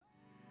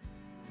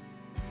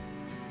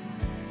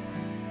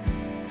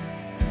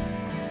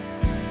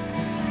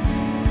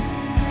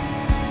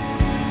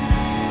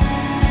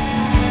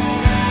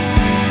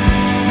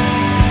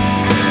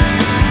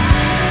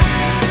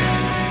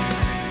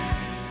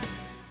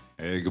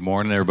Hey, good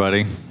morning,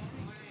 everybody.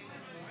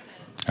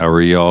 How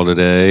are y'all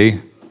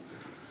today?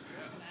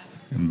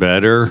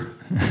 Better?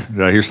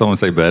 Did I hear someone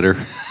say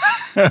better?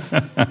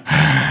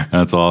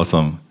 That's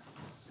awesome.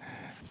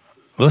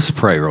 Let's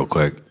pray real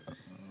quick.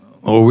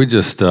 Lord,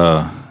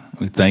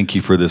 we thank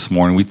you for this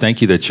morning. We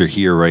thank you that you're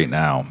here right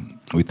now.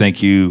 We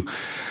thank you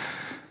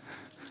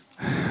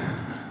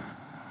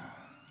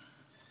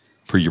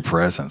for your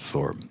presence,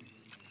 Lord.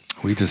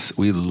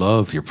 We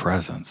love your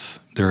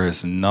presence. There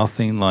is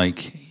nothing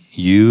like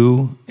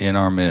you in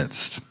our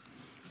midst.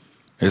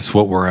 It's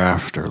what we're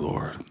after,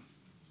 Lord.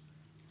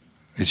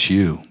 It's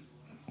you.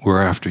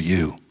 We're after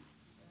you.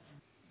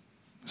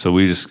 So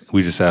we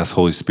just ask,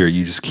 Holy Spirit,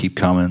 you just keep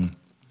coming,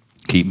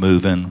 keep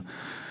moving,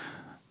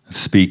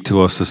 speak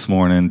to us this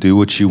morning. Do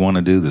what you want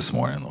to do this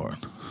morning, Lord.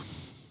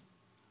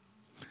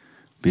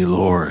 Be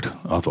Lord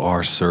of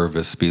our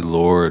service. Be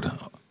Lord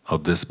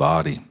of this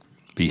body.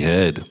 Be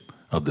head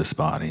of this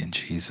body in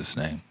Jesus'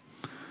 name.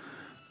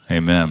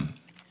 Amen.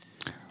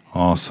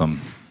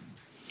 Awesome.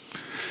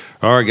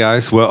 All right,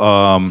 guys.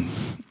 Well,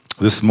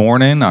 this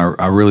morning,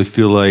 I really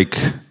feel like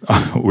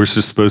we're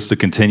just supposed to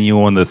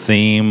continue on the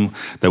theme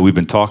that we've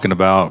been talking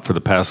about for the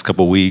past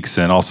couple weeks,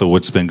 and also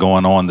what's been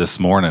going on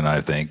this morning,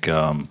 I think.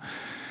 And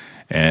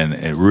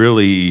it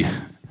really,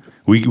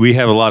 we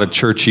have a lot of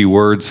churchy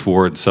words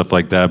for it and stuff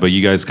like that, but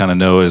you guys kind of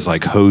know as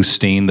like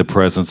hosting the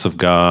presence of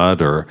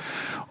God or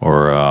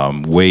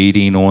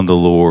waiting on the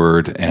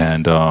Lord.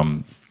 And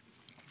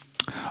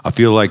I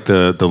feel like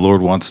the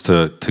Lord wants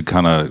to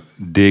kind of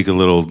dig a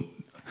little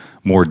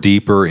more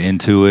deeper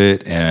into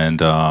it and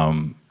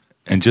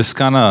just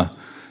kind of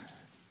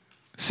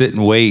sit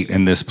and wait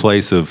in this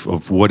place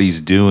of what he's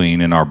doing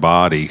in our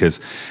body. Because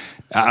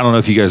I don't know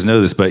if you guys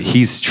know this, but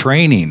he's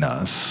training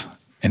us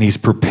and he's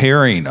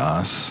preparing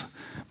us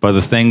by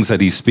the things that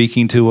he's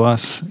speaking to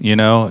us, you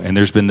know. And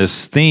there's been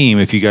this theme,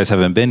 if you guys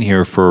haven't been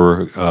here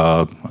for,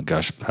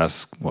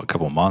 past,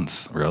 couple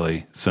months,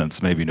 really,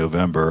 since maybe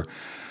November,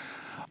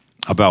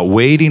 about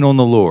waiting on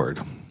the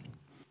Lord.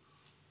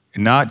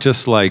 Not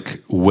just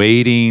like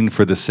waiting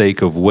for the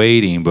sake of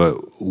waiting,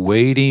 but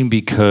waiting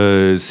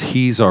because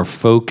he's our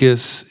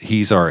focus,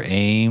 he's our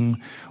aim.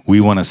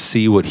 We want to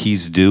see what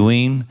he's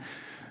doing.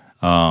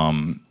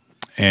 And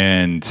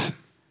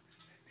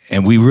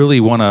we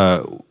really want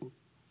to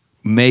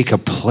make a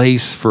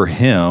place for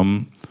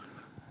him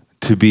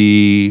to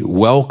be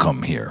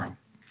welcome here.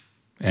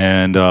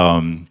 And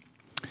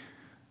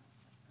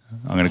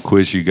I'm going to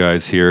quiz you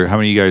guys here. How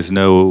many of you guys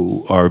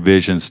know our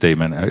vision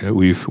statement?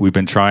 We've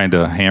been trying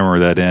to hammer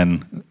that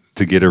in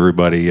to get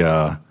everybody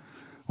on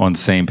the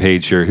same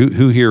page here.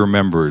 Who here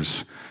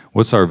remembers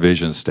what's our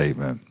vision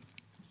statement?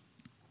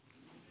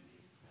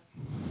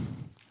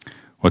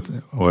 What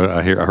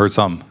I heard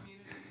something.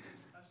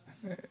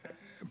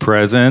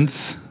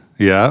 Presence,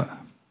 yeah.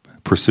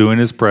 Pursuing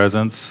his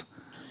presence,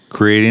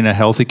 creating a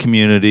healthy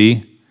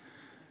community,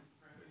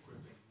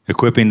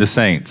 equipping the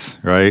saints,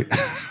 right?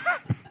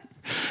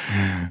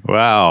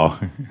 Wow.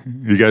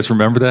 You guys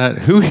remember that?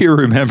 Who here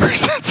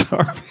remembers that's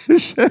our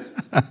vision?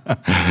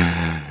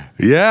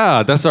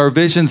 Yeah, that's our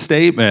vision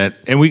statement.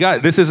 And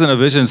this isn't a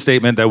vision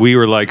statement that we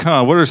were like,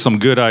 what are some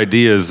good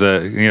ideas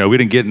that, we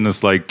didn't get in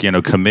this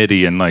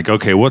committee and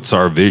okay, what's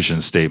our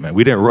vision statement?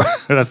 We didn't,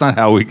 that's not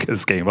how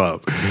this came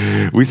up.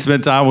 We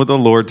spent time with the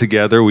Lord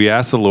together. We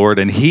asked the Lord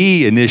and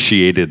he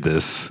initiated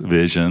this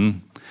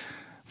vision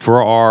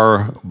for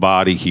our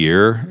body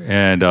here,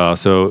 and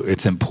so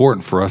it's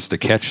important for us to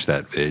catch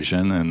that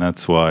vision, and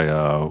that's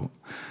why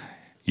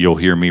you'll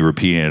hear me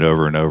repeating it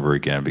over and over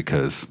again,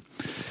 because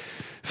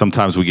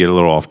sometimes we get a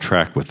little off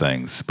track with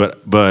things.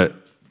 But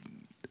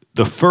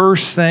the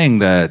first thing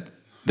that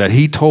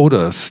he told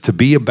us to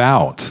be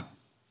about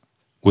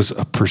was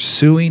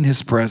pursuing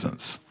his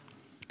presence.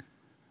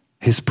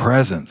 His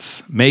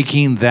presence,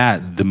 making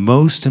that the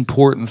most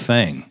important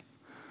thing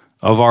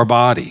of our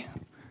body.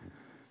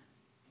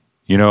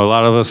 A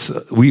lot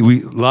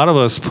of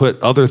us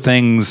put other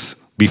things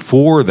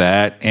before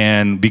that,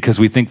 and because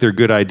we think they're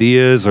good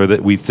ideas, or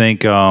that we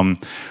think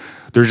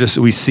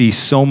we see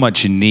so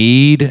much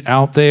need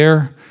out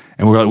there,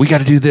 and we're like, we got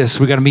to do this,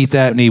 we got to meet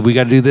that need, we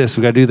got to do this,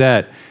 we got to do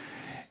that.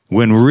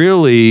 When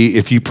really,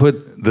 if you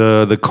put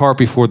the cart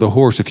before the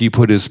horse, if you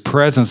put his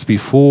presence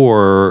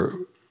before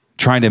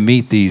trying to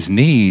meet these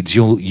needs,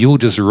 you'll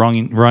just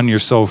run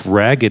yourself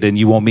ragged, and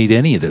you won't meet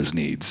any of those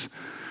needs.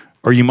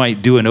 Or you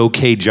might do an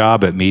okay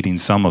job at meeting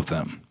some of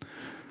them.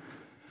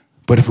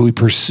 But if we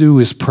pursue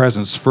his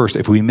presence first,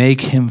 if we make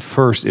him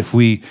first, if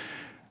we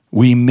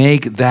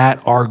make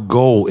that our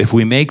goal, if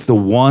we make the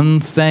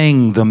one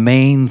thing the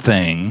main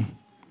thing,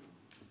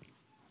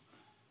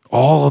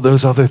 all of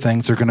those other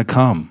things are going to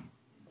come.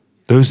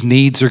 Those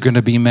needs are going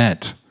to be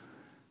met.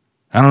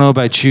 I don't know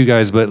about you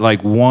guys, but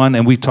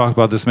and we've talked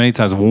about this many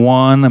times,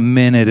 1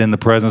 minute in the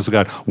presence of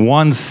God,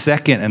 1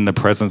 second in the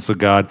presence of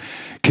God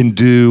can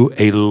do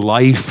a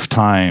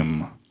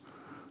lifetime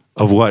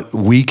of what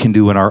we can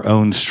do in our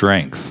own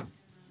strength.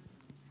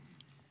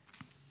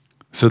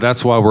 So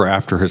that's why we're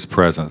after his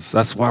presence.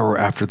 That's why we're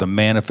after the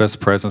manifest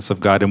presence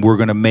of God. And we're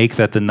going to make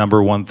that the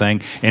number one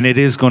thing. And it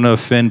is going to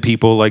offend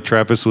people, like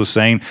Travis was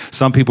saying.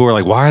 Some people are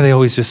like, why are they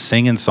always just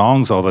singing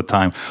songs all the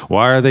time?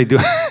 Why are they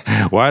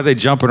why are they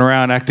jumping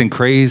around acting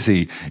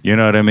crazy? You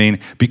know what I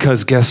mean?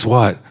 Because guess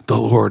what? The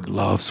Lord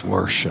loves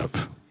worship.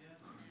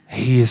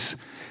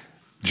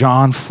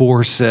 John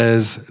 4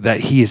 says that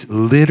he is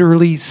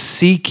literally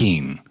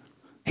seeking.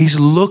 He's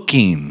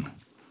looking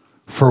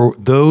for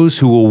those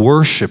who will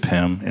worship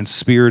him in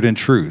spirit and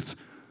truth.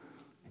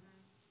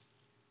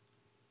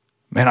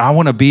 Man, I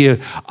want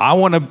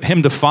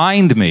him to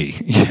find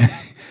me.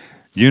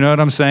 You know what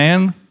I'm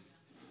saying?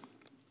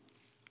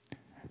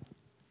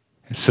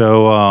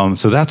 So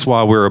that's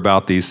why we're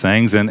about these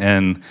things,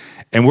 and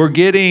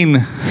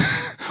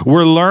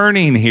we're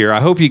learning here. I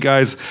hope you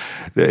guys,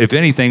 if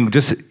anything,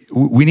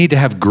 we need to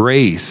have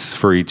grace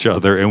for each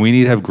other, and we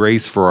need to have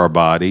grace for our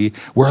body.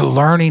 We're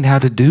learning how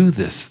to do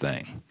this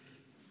thing.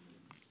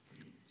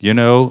 You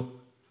know,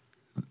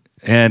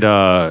 and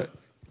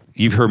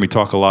you've heard me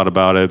talk a lot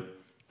about it,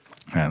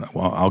 and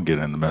well, I'll get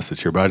in the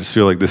message here, but I just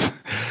feel like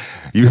this.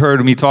 You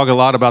heard me talk a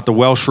lot about the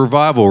Welsh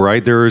revival,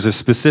 right? There is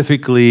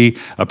specifically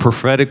a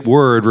prophetic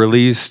word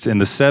released in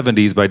the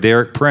 70s by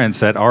Derek Prince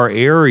that our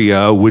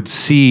area would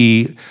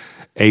see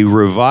a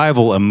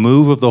revival, a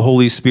move of the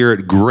Holy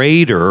Spirit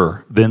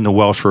greater than the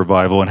Welsh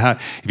revival. And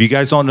if you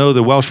guys don't know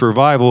the Welsh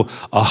revival,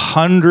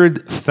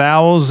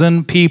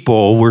 100,000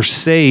 people were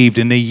saved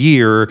in a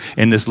year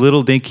in this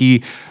little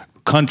dinky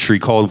country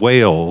called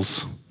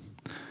Wales,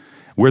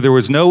 where there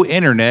was no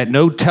internet,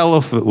 no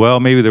telephone.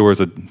 Well, maybe there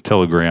was a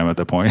telegram at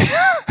that point,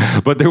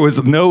 but there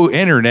was no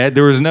internet.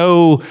 There was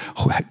no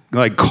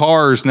like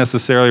cars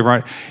necessarily.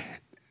 Right?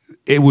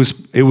 It was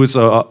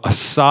a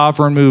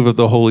sovereign move of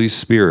the Holy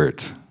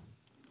Spirit.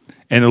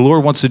 And the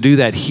Lord wants to do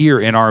that here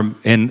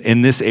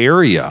in this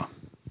area.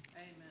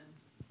 Amen.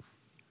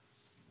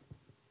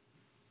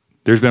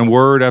 There's been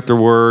word after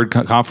word,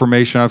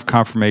 confirmation after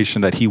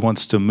confirmation that he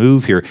wants to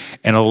move here.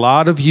 And a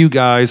lot of you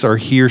guys are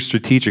here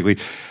strategically.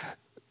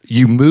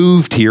 You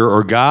moved here,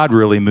 or God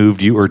really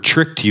moved you or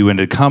tricked you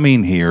into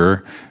coming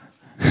here.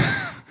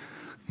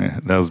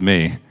 That was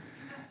me.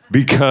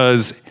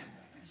 Because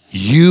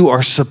you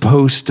are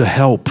supposed to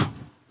help.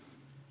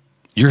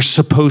 You're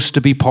supposed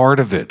to be part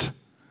of it.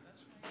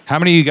 How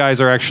many of you guys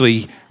are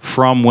actually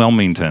from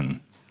Wilmington?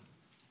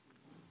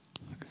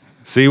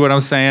 See what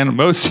I'm saying?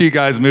 Most of you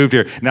guys moved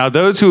here. Now,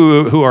 those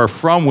who are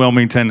from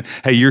Wilmington,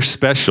 hey, you're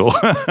special.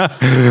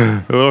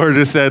 The Lord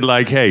just said,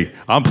 like, hey,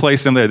 I'm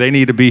placing them there. They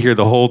need to be here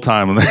the whole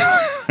time.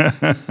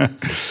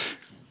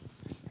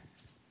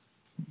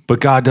 But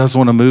God does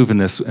want to move in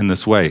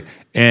this way.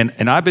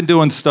 And I've been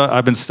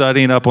I've been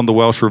studying up on the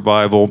Welsh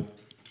revival,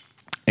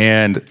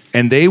 and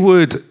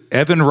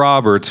Evan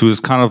Roberts, who is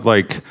kind of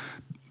like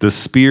the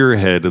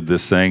spearhead of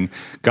this thing.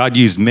 God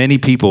used many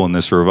people in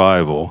this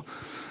revival,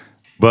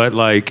 but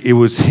like it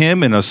was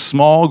him and a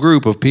small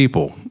group of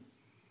people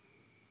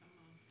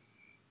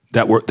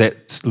that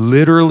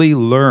literally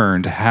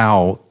learned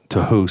how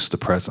to host the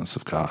presence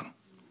of God.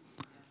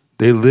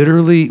 They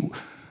literally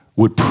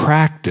would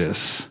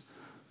practice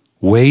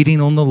waiting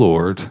on the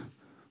Lord,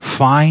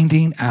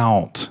 finding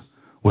out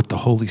what the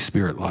Holy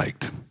Spirit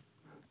liked,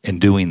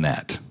 and doing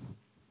that.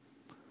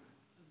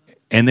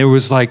 And there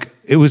was like,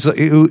 it wasn't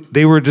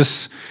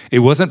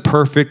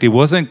perfect. It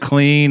wasn't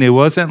clean. It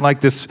wasn't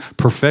like this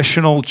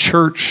professional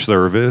church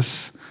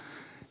service,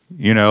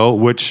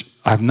 which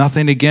I have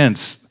nothing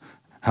against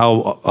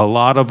how a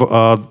lot of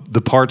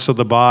the parts of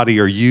the body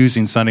are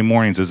using Sunday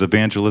mornings as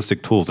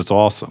evangelistic tools. It's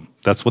awesome.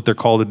 That's what they're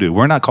called to do.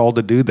 We're not called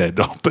to do that,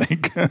 don't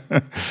think.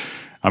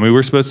 I mean,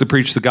 we're supposed to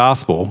preach the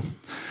gospel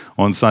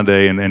on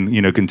Sunday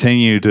and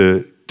continue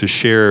to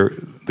share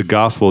the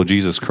gospel of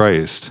Jesus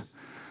Christ.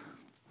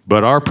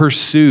 But our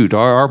pursuit,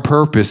 our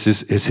purpose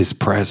is his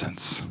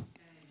presence.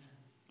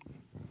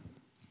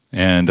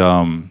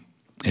 And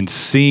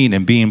seeing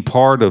and being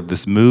part of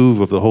this move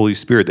of the Holy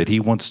Spirit that he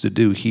wants to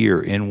do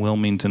here in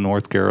Wilmington,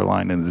 North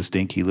Carolina, in this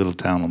dinky little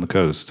town on the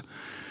coast.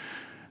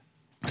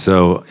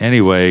 So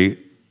anyway,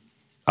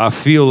 I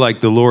feel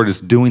like the Lord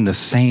is doing the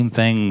same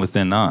thing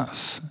within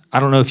us. I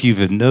don't know if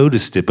you've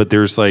noticed it, but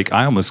there's I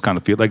almost kind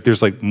of feel like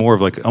there's more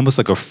of almost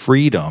like a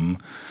freedom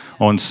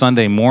on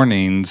Sunday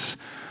mornings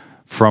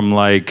from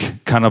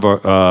kind of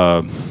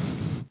a,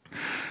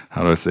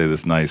 how do I say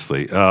this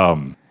nicely?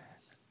 I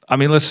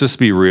mean, let's just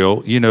be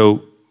real.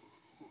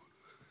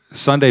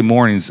 Sunday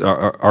mornings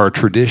are a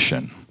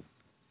tradition,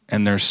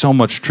 and there's so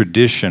much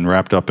tradition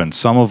wrapped up in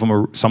some of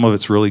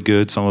it's really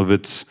good, some of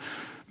it's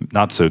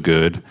not so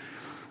good.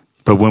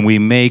 But when we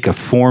make a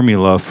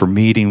formula for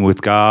meeting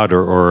with God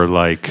or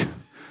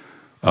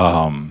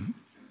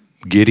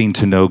getting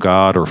to know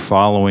God or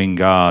following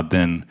God,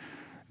 then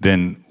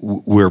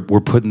we're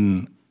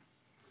putting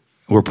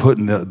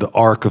the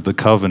Ark of the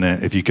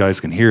Covenant, if you guys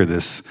can hear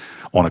this,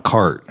 on a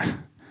cart.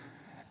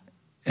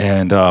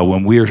 And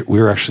when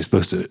we're actually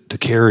supposed to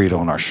carry it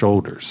on our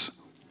shoulders.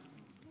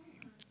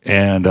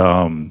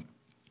 And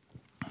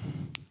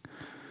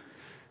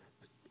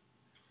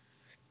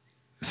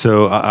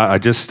So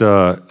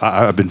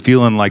I've been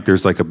feeling like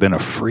there's been a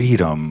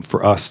freedom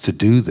for us to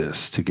do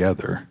this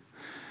together,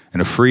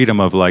 and a freedom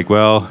of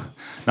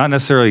not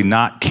necessarily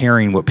not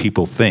caring what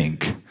people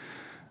think,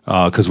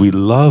 because we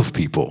love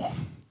people,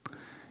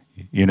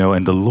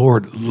 and the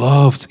Lord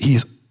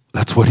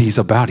that's what he's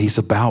about. He's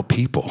about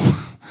people.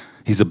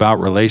 He's about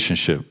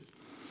relationship.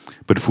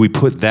 But if we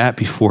put that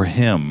before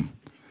him,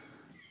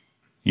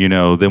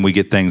 then we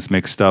get things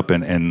mixed up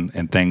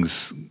and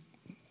things,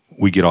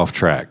 we get off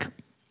track.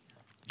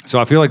 So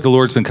I feel like the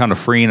Lord's been kind of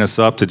freeing us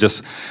up to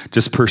just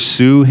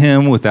pursue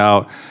him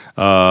without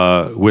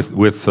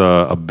with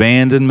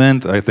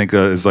abandonment. I think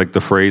is like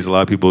the phrase a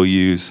lot of people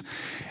use,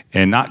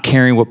 and not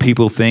caring what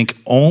people think,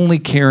 only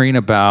caring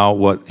about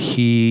what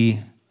he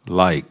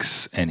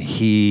likes and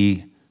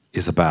he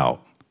is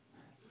about.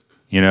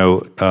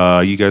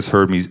 You guys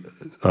heard me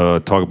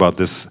talk about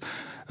this,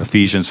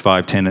 Ephesians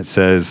 5:10. It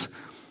says,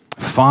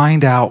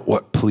 "Find out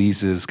what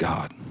pleases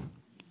God.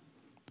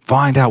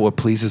 Find out what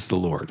pleases the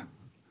Lord."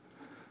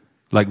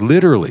 Like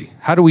literally,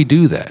 how do we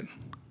do that?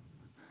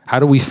 How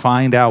do we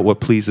find out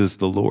what pleases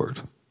the Lord?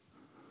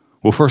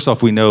 Well, first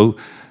off, we know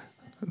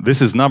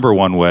this is number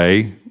one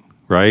way,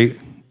 right?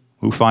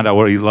 We find out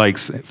what he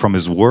likes from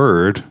his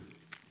word.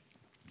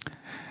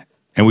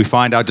 And we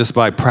find out just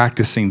by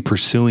practicing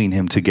pursuing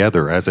him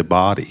together as a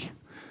body.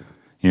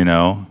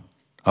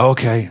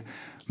 Okay,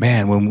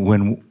 man,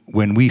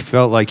 when we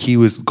felt like he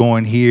was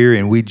going here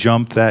and we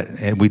jumped that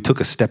and we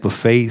took a step of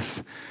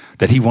faith,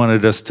 that he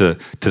wanted us to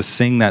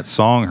sing that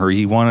song, or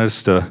he wanted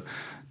us to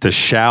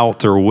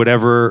shout or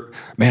whatever,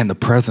 man, the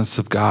presence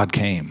of God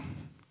came.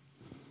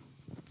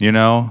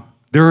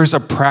 There is a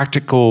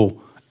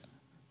practical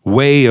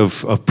way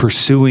of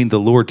pursuing the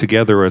Lord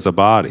together as a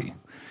body.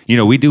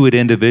 We do it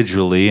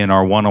individually in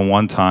our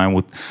one-on-one time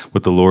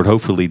with the Lord.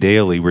 Hopefully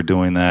daily we're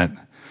doing that.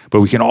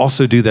 But we can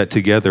also do that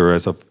together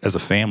as a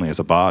family, as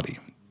a body.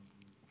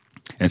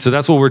 And so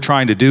that's what we're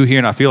trying to do here.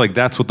 And I feel like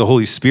that's what the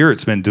Holy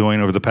Spirit's been doing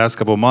over the past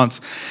couple of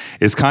months,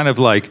 is kind of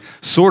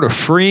sort of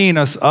freeing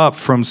us up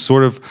from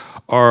sort of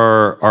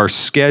our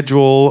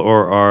schedule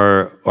or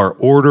our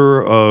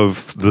order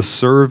of the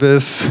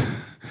service,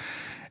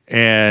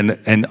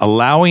 and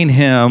allowing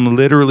him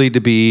literally to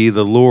be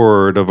the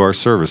Lord of our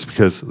service,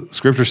 because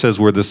Scripture says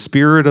where the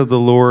Spirit of the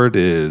Lord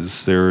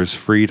is, there is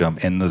freedom,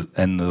 and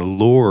the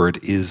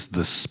Lord is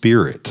the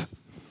Spirit.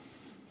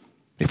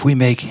 If we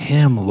make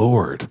him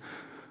Lord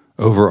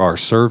over our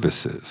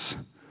services,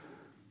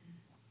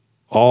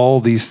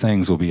 all these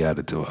things will be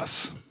added to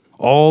us.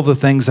 All the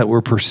things that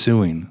we're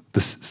pursuing,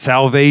 the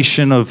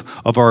salvation of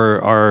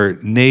our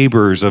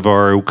neighbors, of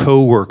our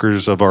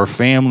coworkers, of our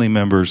family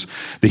members,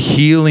 the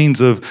healings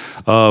of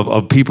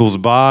people's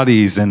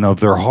bodies and of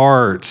their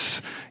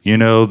hearts,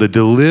 the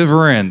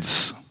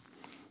deliverance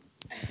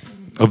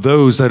of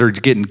those that are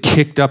getting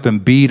kicked up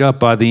and beat up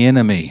by the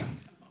enemy.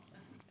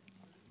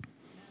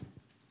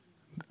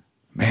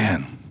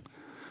 Man,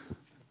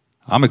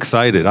 I'm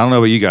excited. I don't know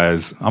about you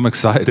guys. I'm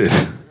excited.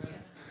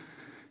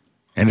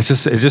 And it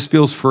just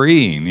feels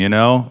freeing,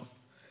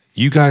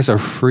 You guys are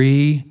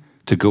free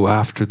to go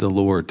after the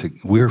Lord.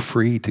 We're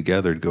free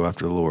together to go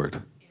after the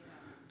Lord.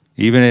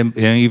 Even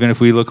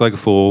if we look like a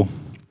fool.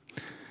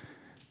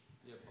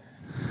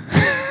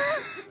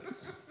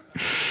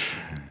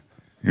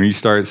 When you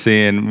start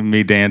seeing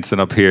me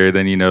dancing up here,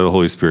 then the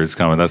Holy Spirit's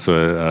coming. That's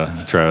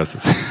what Travis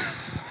is.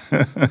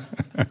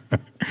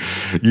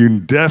 You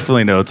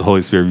definitely know it's the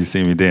Holy Spirit if you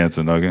see me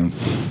dancing, okay?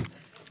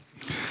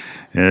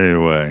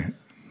 Anyway,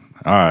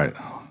 all right.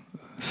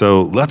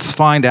 So let's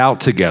find out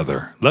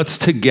together. Let's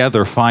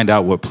together find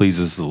out what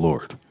pleases the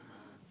Lord.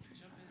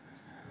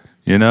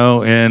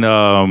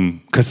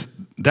 And because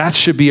that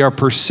should be our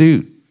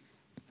pursuit.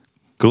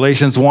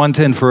 Galatians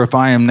 1:10, "For if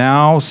I am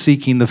now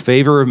seeking the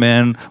favor of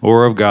men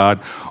or of God,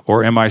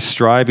 or am I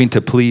striving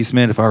to please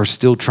men? If I were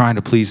still trying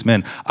to please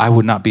men, I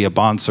would not be a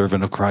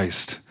bondservant of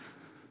Christ."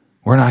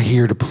 We're not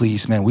here to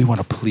please men. We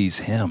want to please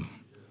him.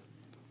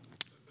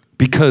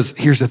 Because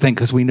here's the thing,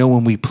 because we know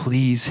when we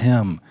please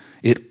him,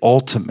 it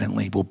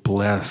ultimately will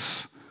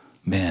bless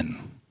men.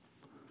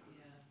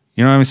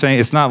 You know what I'm saying?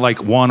 It's not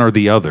like one or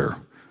the other.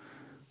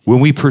 When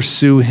we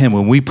pursue him,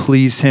 when we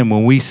please him,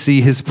 when we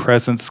see his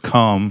presence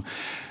come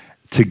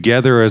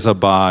together as a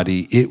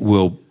body, it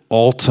will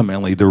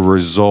ultimately, the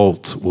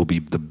result will be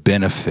the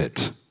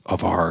benefit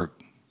of our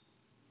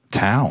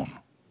town,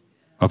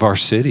 of our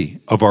city,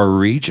 of our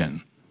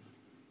region.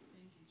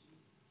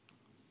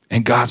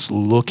 And God's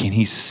looking,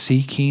 he's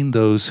seeking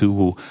those who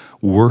will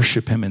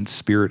worship him in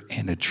spirit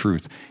and in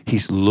truth.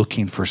 He's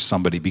looking for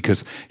somebody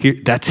because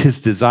that's his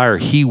desire.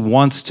 He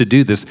wants to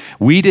do this.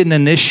 We didn't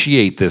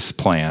initiate this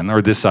plan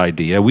or this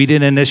idea. We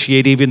didn't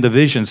initiate even the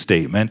vision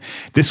statement.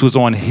 This was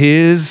on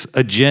his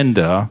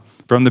agenda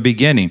from the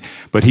beginning.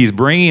 But he's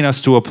bringing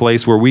us to a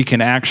place where we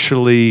can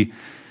actually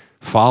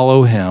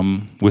follow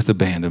him with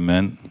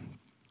abandonment,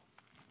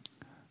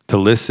 to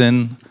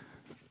listen.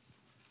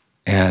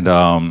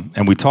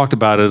 And we talked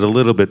about it a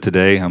little bit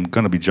today. I'm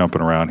going to be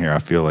jumping around here. I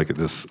feel like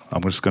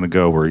I'm just going to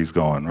go where he's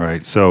going,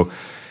 right? So,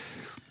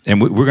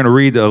 and we're going to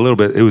read a little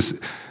bit. It was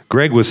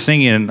Greg was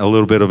singing a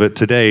little bit of it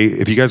today.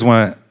 If you guys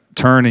want to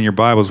turn in your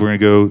Bibles, we're going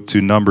to go to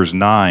Numbers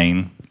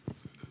 9.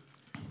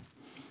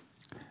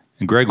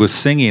 And Greg was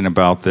singing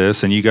about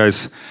this, and you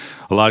guys,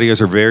 a lot of you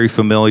guys are very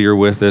familiar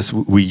with this.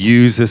 We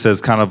use this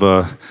as kind of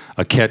a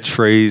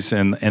catchphrase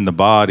in the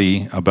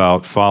body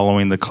about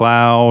following the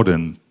cloud,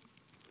 and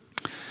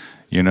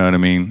you know what I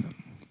mean,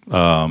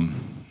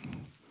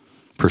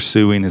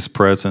 pursuing his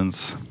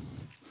presence.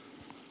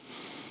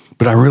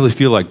 But I really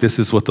feel like this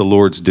is what the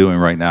Lord's doing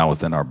right now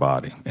within our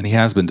body, and he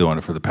has been doing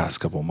it for the past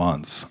couple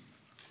months.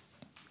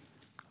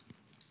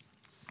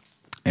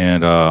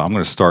 And I'm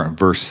going to start in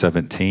verse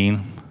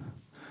 17.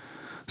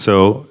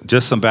 So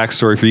just some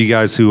backstory for you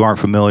guys who aren't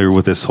familiar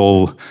with this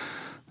whole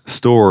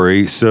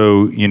story.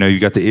 So, you know,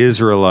 you got the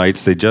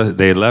Israelites.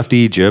 They left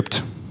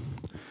Egypt.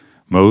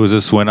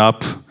 Moses went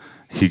up.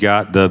 He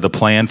got the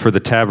plan for the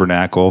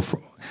tabernacle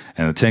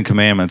and the Ten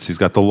Commandments. He's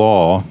got the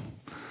law.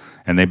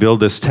 And they build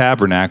this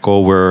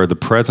tabernacle where the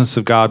presence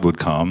of God would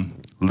come,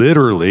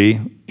 literally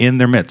in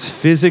their midst.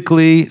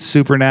 Physically,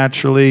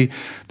 supernaturally,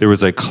 there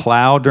was a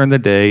cloud during the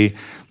day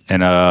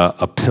and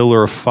a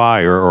pillar of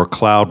fire or a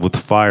cloud with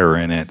fire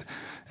in it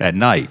at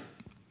night.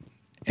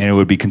 And it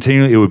would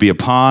be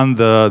upon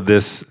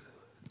this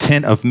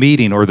tent of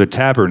meeting, or the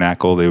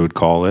tabernacle, they would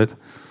call it.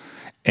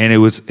 And it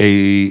was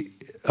a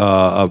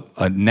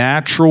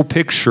natural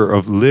picture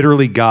of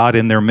literally God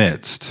in their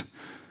midst.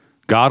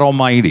 God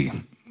Almighty,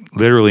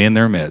 literally in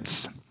their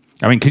midst.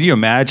 I mean, can you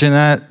imagine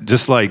that?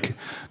 Just like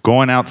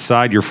going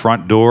outside your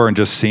front door and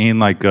just seeing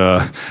like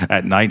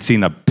at night,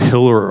 seeing a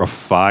pillar of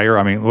fire.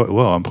 I mean,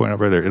 whoa, I'm pointing up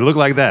right there. It looked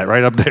like that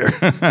right up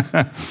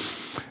there.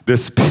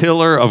 This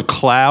pillar of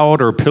cloud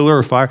or pillar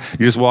of fire.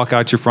 You just walk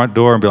out your front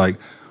door and be like,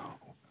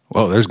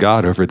 whoa, there's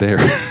God over there.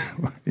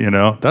 You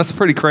know, that's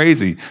pretty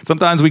crazy.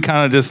 Sometimes we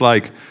kind of just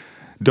like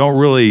don't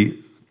really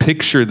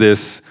picture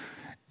this,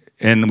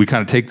 and we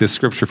kind of take this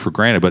scripture for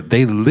granted, but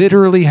they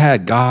literally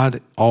had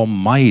God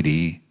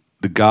Almighty,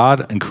 the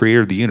God and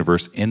creator of the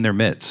universe, in their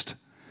midst.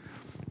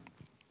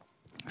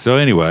 So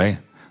anyway,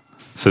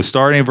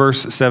 starting in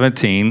verse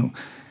 17,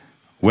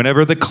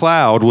 whenever the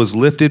cloud was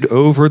lifted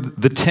over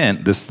the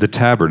tent, the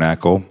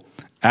tabernacle,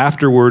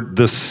 afterward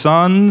the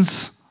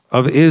sons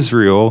of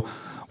Israel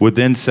would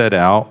then set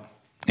out,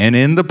 and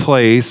in the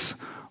place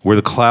where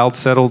the cloud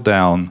settled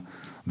down,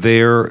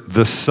 there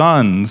the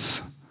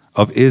sons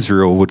of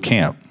Israel would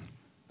camp.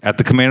 At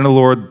the command of the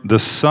Lord, the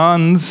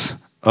sons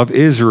of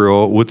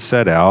Israel would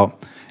set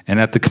out, and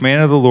at the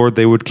command of the Lord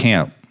they would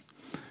camp.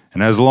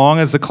 And as long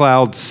as the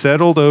cloud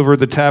settled over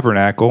the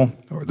tabernacle,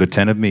 or the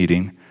tent of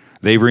meeting,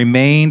 they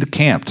remained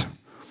camped.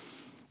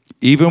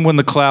 Even when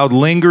the cloud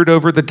lingered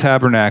over the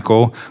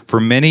tabernacle for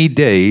many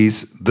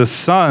days, the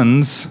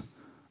sons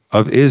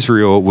of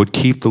Israel would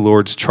keep the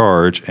Lord's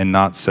charge and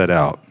not set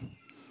out.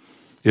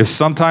 If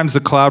sometimes the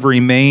cloud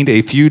remained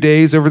a few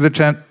days over the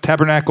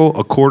tabernacle,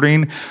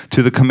 according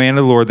to the command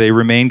of the Lord, they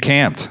remained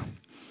camped.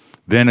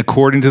 Then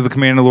according to the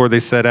command of the Lord, they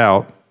set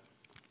out.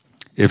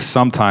 If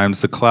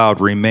sometimes the cloud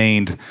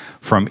remained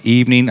from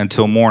evening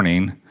until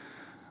morning,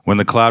 when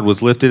the cloud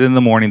was lifted in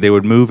the morning, they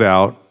would move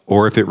out,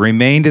 or if it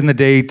remained in the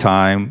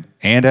daytime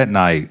and at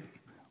night,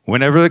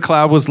 whenever the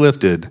cloud was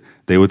lifted,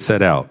 they would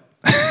set out.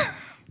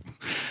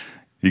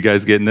 You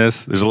guys getting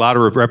this? There's a lot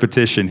of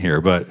repetition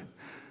here, but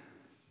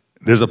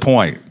there's a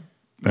point.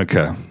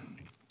 Okay.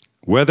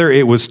 Whether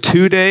it was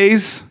 2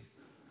 days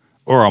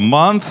or a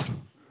month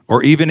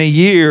or even a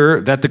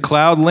year that the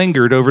cloud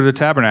lingered over the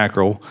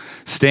tabernacle,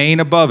 staying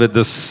above it,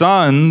 the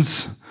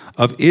sons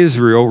of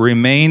Israel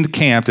remained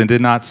camped and did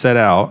not set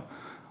out.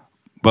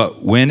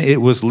 But when it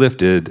was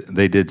lifted,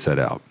 they did set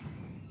out.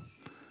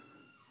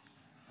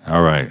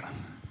 All right.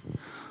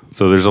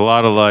 So there's a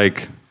lot of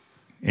like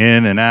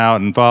in and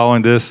out and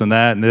following this and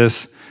that and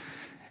this.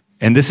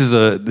 And this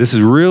is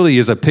really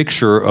a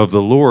picture of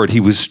the Lord. He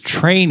was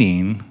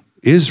training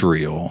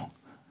Israel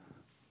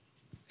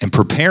and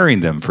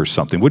preparing them for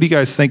something. What do you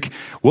guys think?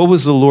 What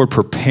was the Lord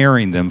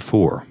preparing them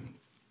for?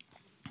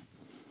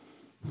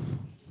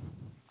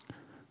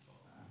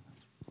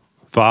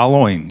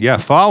 Following. Yeah,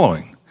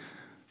 following.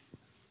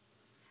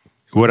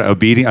 What,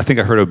 obedience? I think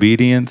I heard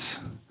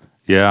obedience.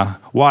 Yeah.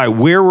 Why?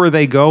 Where were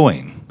they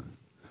going?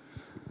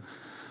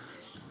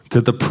 To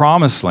the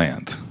promised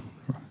land.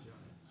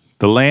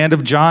 The land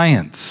of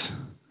giants.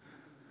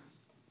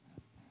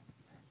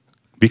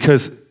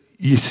 Because,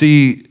 you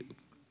see,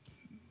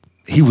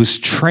 he was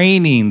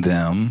training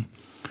them,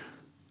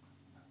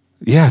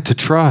 to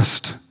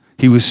trust.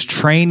 He was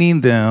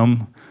training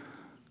them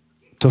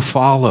to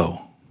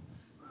follow.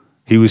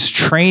 He was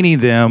training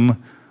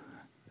them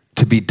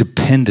to be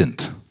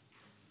dependent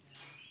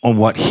on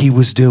what he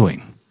was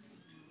doing.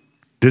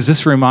 Does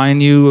this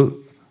remind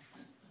you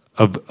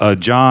of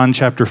John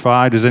chapter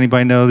 5? Does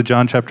anybody know the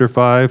John chapter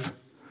 5?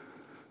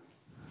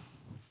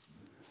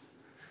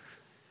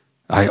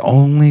 I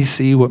only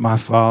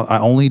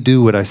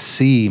do what I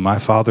see my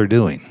Father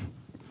doing.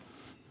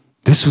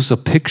 This was a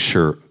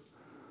picture.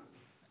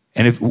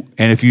 And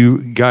if you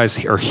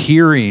guys are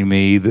hearing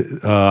me,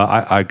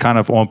 I kind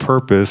of on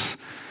purpose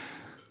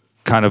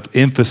kind of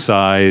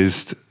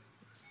emphasized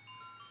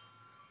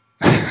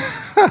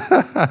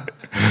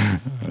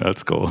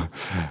That's cool.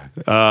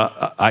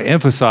 I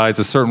emphasize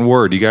a certain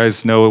word. You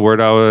guys know what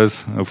word I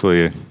was?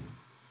 Hopefully,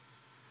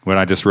 when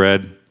I just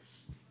read?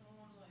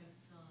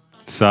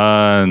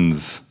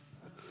 Sons.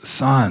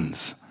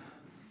 Sons.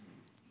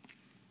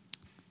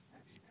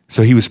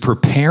 So he was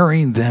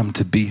preparing them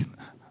to be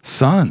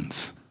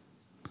sons.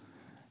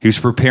 He was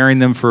preparing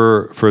them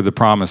for the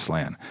promised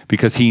land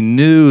because he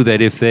knew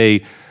that if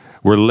they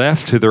were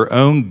left to their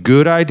own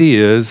good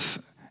ideas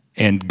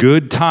and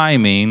good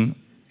timing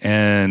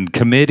and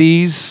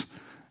committees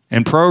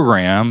and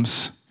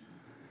programs,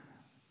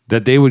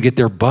 that they would get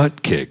their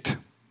butt kicked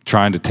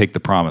trying to take the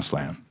promised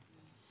land.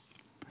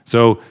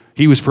 So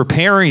he was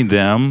preparing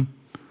them,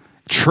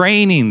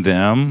 training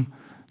them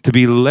to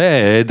be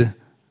led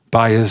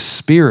by his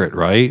Spirit,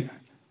 right?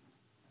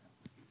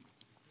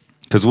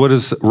 Because what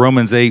does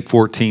Romans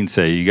 8:14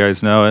 say? You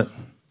guys know it?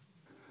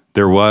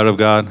 They're what of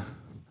God?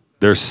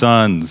 They're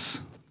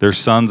sons. They're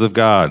sons of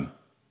God.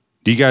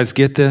 Do you guys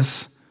get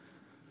this?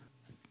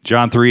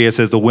 John 3, it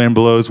says, the wind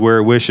blows where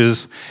it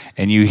wishes,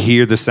 and you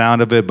hear the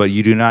sound of it, but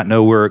you do not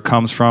know where it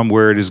comes from,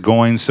 where it is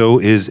going. So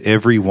is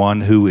everyone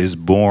who is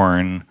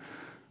born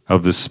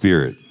of the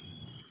Spirit.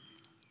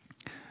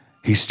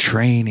 He's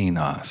training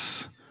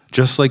us,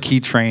 just like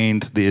he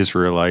trained the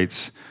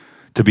Israelites,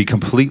 to be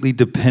completely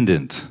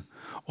dependent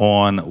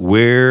on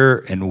where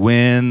and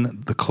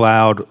when the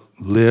cloud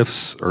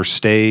lifts or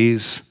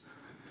stays.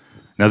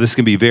 Now, this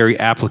can be very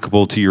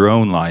applicable to your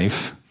own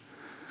life,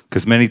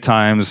 because many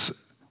times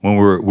when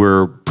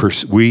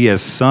we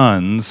as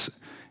sons,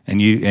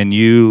 and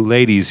you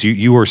ladies,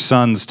 you are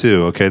sons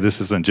too. Okay, this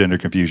isn't gender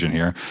confusion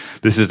here.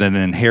 This is an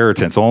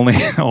inheritance. Only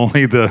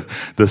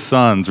the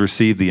sons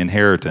receive the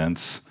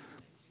inheritance.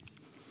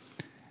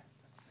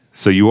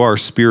 So you are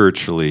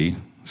spiritually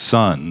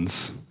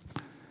sons.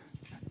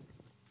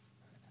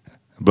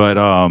 But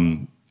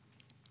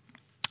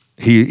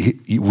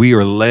we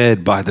are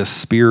led by the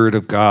Spirit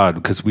of God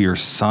because we are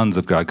sons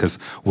of God, because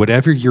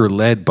whatever you're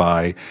led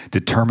by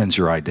determines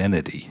your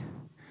identity.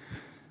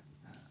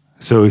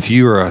 So if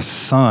you are a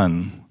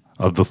son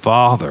of the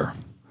Father,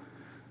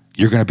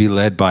 you're going to be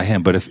led by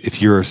him. But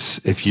if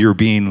you're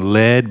being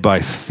led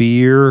by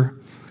fear,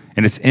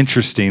 and it's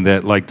interesting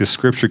that like the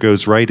scripture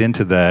goes right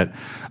into that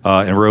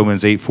in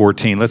Romans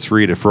 8:14. Let's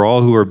read it. For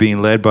all who are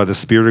being led by the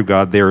Spirit of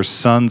God, they are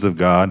sons of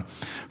God.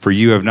 For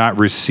you have not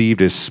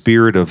received a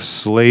spirit of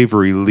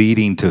slavery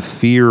leading to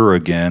fear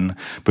again,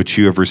 but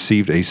you have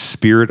received a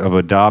spirit of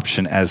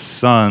adoption as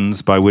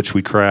sons, by which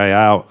we cry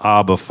out,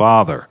 Abba,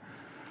 Father.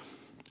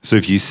 So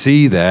if you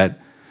see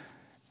that,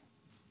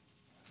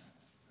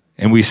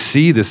 and we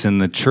see this in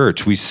the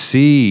church, we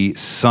see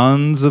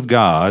sons of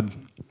God,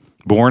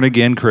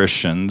 born-again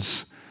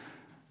Christians,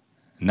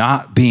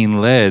 not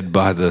being led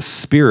by the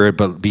Spirit,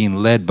 but being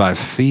led by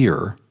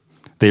fear.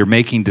 They're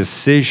making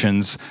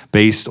decisions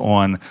based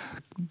on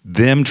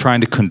them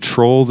trying to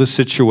control the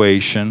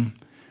situation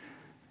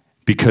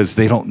because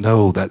they don't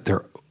know that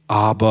their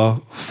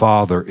Abba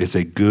Father is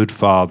a good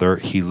Father.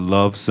 He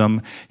loves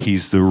them.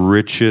 He's the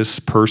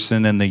richest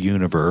person in the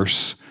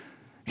universe.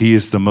 He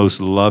is the most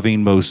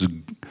loving, most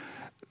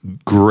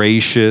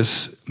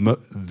gracious,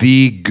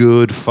 the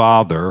good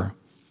Father.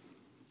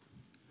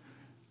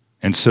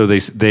 And so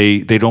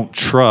they don't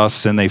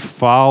trust, and they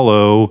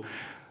follow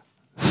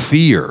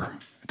fear.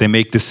 They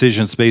make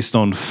decisions based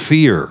on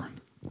fear.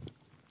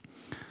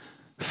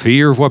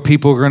 Fear of what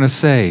people are going to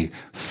say,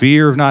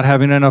 fear of not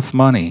having enough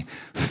money,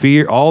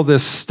 fear, all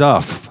this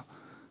stuff.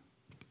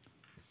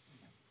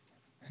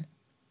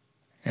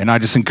 And I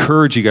just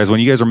encourage you guys,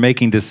 when you guys are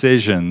making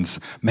decisions,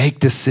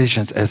 make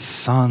decisions as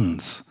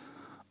sons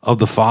of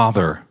the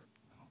Father.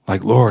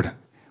 Like, Lord,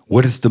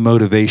 what is the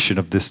motivation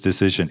of this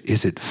decision?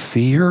 Is it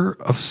fear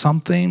of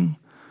something,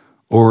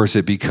 or is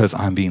it because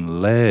I'm being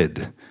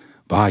led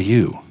by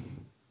you?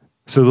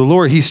 So the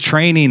Lord, he's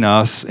training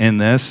us in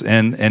this,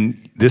 and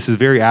this is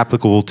very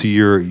applicable to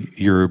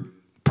your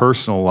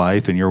personal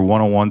life and your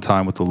one-on-one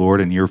time with the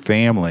Lord and your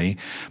family,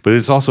 but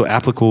it's also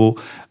applicable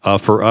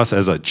for us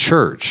as a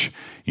church.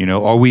 You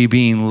know, are we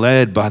being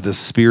led by the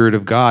Spirit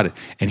of God?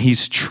 And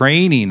he's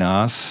training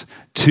us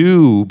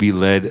to be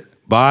led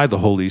by the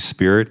Holy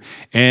Spirit.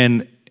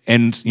 And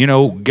you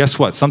know, guess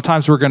what?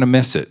 Sometimes we're going to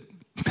miss it.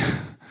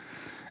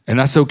 And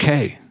that's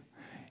okay.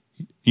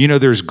 You know,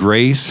 there's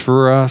grace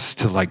for us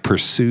to like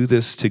pursue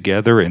this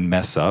together and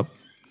mess up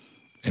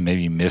and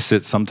maybe miss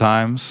it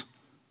sometimes.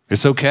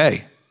 It's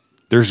okay.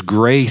 There's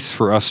grace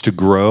for us to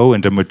grow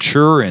and to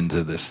mature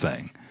into this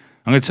thing.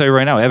 I'm going to tell you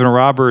right now, Evan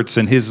Roberts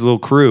and his little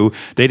crew,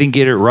 they didn't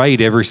get it right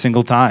every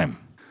single time.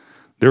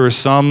 There were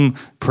some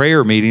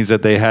prayer meetings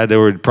that they had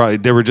that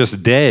they were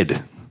just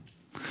dead.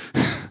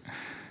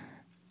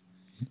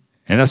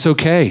 And that's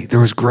okay. There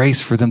was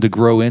grace for them to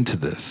grow into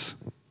this.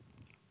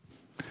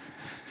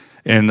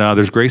 And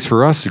there's grace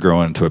for us to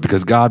grow into it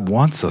because God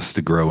wants us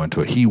to grow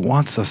into it. He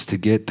wants us to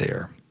get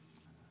there.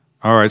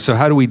 All right, so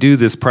how do we do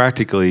this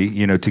practically,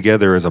 you know,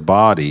 together as a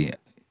body?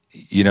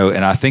 You know,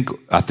 and I think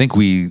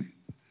we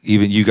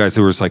even you guys,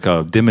 there was like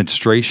a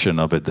demonstration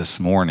of it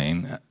this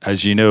morning.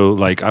 As you know,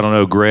 like, I don't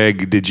know,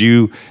 Greg, did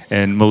you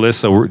and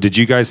Melissa, did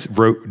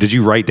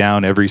you write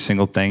down every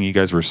single thing you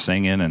guys were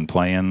singing and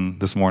playing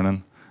this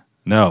morning?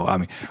 No, I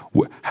mean,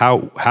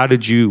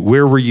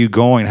 where were you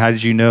going? How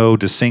did you know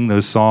to sing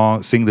those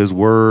songs, sing those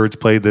words,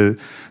 play the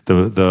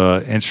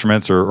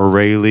instruments, or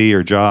Rayleigh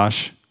or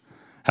Josh?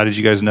 How did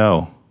you guys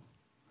know?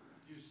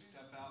 You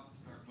step out and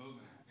start moving.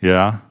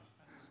 Yeah.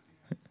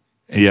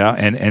 Yeah,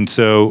 and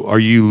so are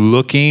you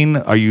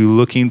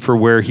looking for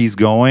where he's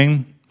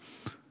going?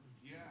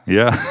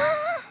 Yeah.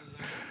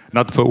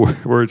 Not to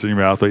put words in your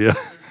mouth, but yeah.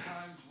 There's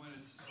times when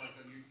it's like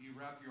you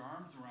wrap your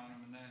arms around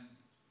him, and then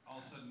all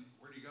of a sudden,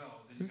 where'd he go?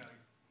 Then you gotta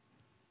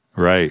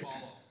Right. follow.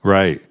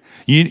 Right.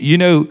 You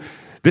know,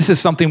 this is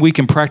something we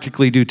can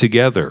practically do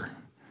together.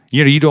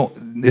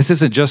 This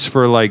isn't just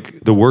for like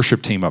the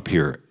worship team up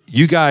here.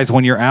 You guys,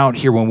 when you're out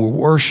here, when we're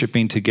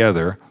worshiping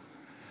together,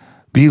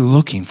 be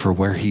looking for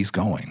where he's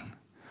going.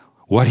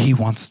 What he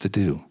wants to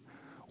do,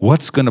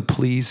 what's going to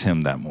please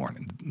him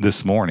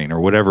this morning, or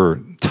whatever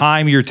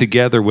time you're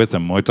together with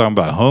him. We're talking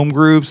about home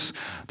groups,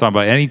 talking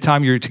about any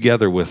time you're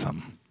together with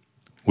him,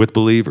 with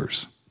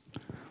believers,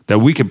 that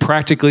we can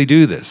practically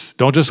do this.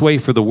 Don't just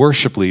wait for the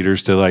worship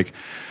leaders to like,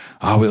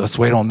 let's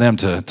wait on them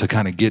to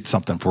kind of get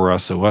something for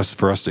us,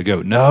 for us to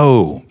go.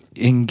 No,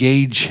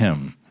 engage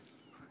him.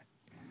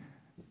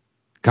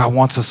 God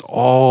wants us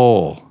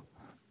all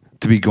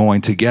to be going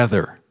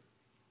together.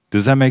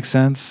 Does that make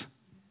sense?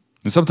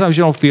 And sometimes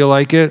you don't feel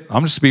like it.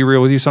 I'm just to be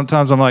real with you.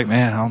 Sometimes I'm like,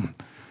 man, I'm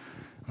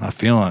not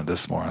feeling it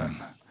this morning.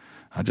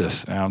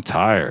 I'm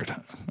tired,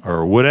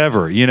 or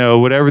whatever,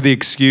 whatever the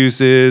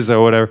excuse is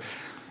or whatever.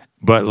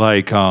 But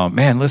like,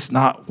 man, let's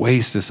not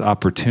waste this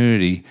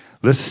opportunity.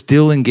 Let's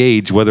still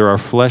engage whether our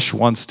flesh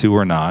wants to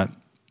or not.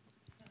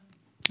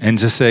 And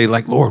just say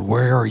like, Lord,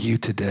 where are you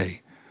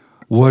today?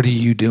 What are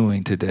you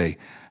doing today?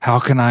 How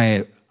can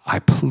I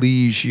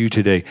please you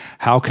today?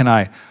 How can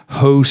I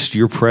host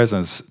your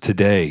presence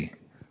today?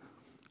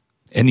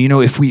 And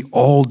if we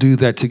all do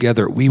that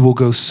together, we will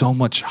go so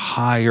much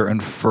higher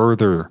and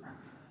further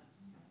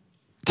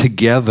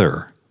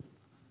together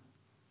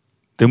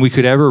than we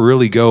could ever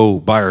really go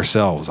by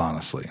ourselves,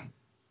 honestly.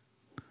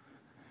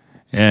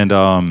 And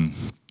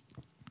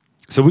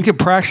so we could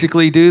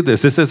practically do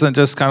this. This isn't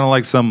just kind of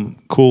like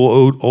some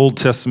cool Old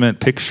Testament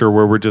picture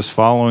where we're just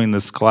following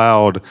this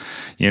cloud,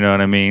 you know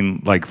what I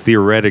mean? Like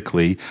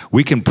theoretically,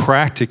 we can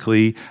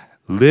practically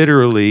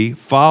literally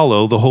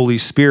follow the Holy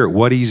Spirit,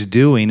 what he's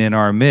doing in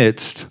our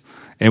midst,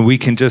 and we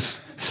can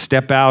just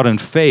step out in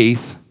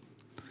faith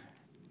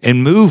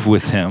and move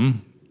with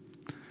him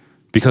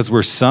because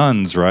we're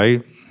sons,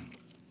 right?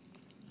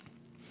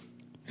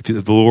 If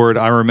the Lord,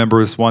 I remember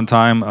this one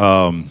time,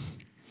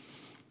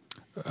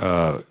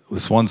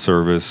 this one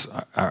service,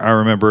 I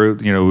remember,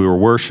 we were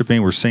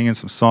worshiping, we're singing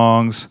some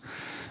songs,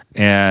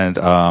 and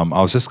I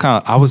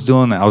was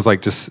doing that. I was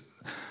like just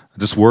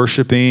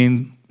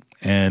worshiping,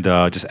 and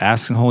just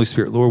asking the Holy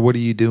Spirit, Lord, what are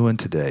you doing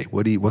today?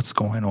 What's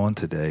going on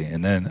today?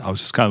 And then I was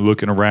just kind of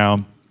looking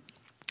around,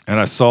 and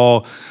I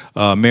saw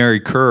Mary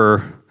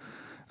Kerr.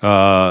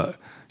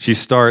 She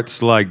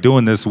starts like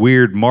doing this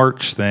weird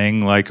march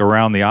thing, like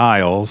around the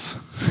aisles.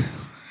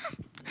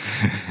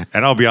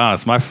 And I'll be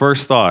honest, my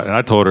first thought, and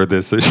I told her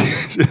this,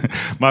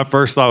 my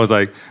first thought was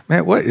like,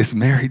 man, what is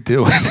Mary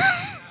doing?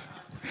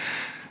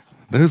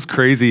 Those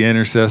crazy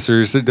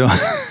intercessors are doing.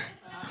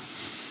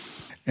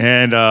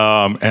 And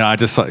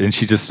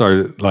she just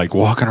started like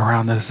walking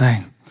around this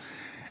thing.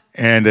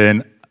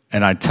 And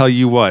I tell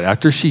you what,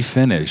 after she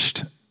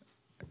finished,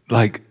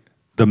 like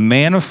the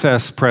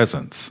manifest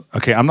presence,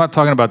 okay, I'm not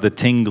talking about the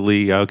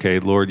tingly, okay,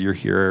 Lord, you're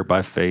here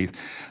by faith.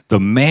 The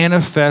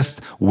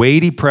manifest,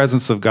 weighty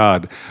presence of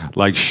God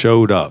like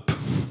showed up.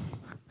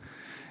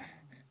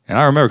 And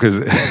I remember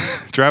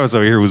because Travis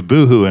over here was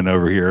boo-hooing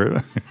over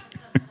here.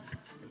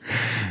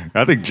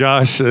 I think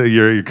Josh,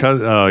 your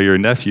cousin, your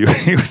nephew,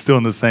 he was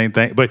doing the same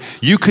thing. But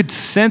you could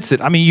sense it.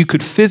 I mean, you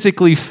could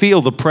physically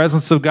feel the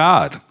presence of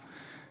God.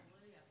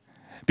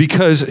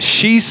 Because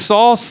she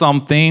saw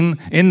something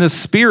in the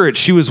Spirit.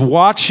 She was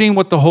watching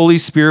what the Holy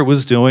Spirit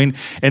was doing.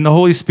 And the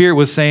Holy Spirit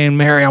was saying,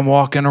 Mary, I'm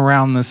walking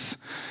around this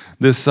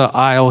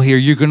aisle here.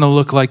 You're going to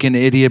look like an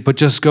idiot, but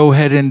just go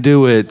ahead and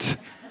do it.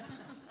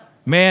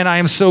 Man, I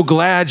am so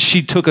glad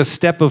she took a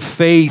step of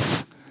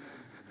faith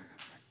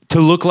to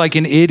look like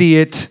an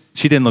idiot.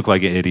 She didn't look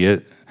like an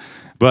idiot,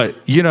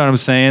 but you know what I'm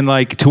saying?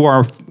 Like to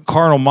our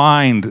carnal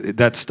mind,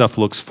 that stuff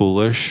looks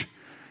foolish.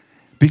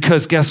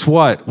 Because guess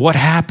what? What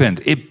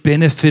happened? It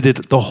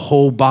benefited the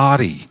whole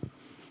body.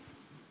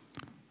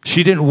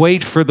 She didn't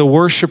wait for the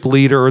worship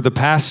leader or the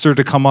pastor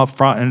to come up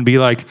front and be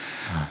like,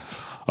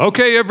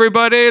 okay,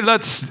 everybody,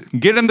 let's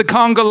get in the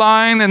conga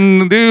line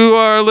and do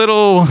our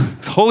little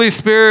Holy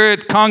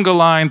Spirit conga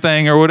line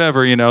thing or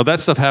whatever.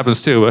 That stuff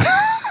happens too.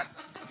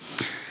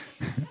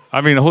 I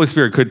mean, the Holy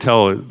Spirit could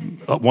tell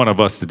one of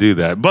us to do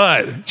that,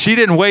 but she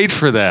didn't wait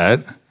for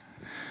that.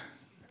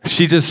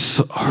 She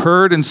just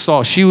heard and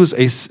saw. She was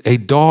a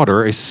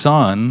daughter, a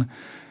son.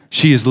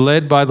 She is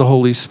led by the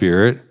Holy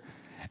Spirit,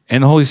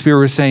 And the Holy Spirit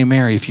was saying,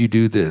 Mary, if you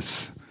do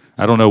this,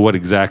 I don't know what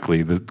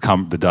exactly the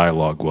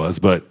dialogue was,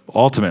 but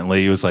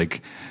ultimately it was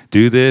like,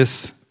 do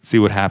this, see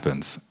what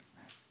happens.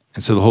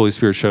 And so the Holy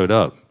Spirit showed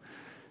up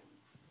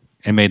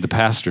and made the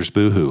pastors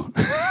boo-hoo.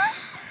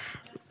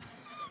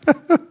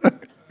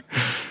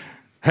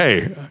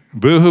 Hey,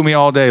 boo-hoo me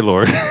all day,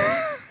 Lord.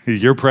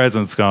 Your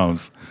presence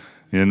comes,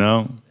 you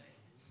know.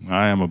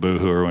 I am a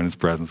boo-hooer when his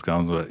presence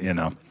comes, but, you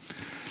know.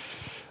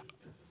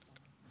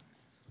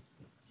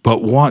 But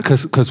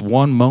because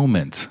one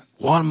moment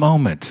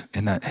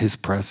in that his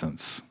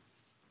presence,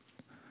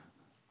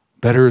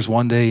 better is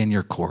one day in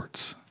your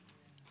courts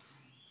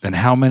than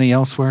how many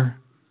elsewhere?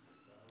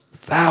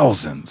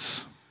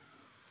 Thousands,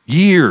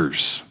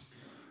 years,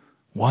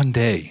 one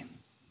day.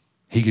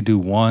 He could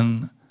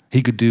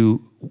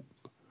do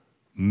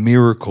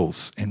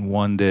miracles in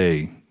one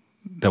day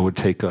that would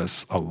take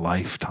us a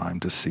lifetime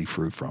to see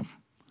fruit from.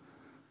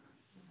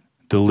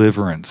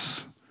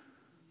 Deliverance.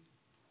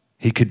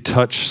 He could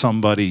touch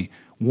somebody,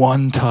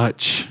 one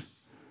touch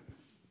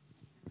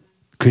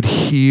could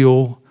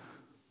heal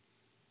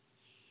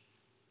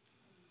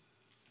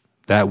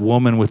that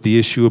woman with the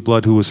issue of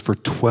blood who was for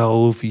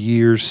 12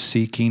 years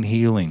seeking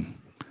healing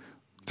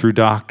through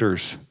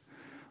doctors.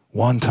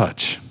 One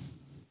touch.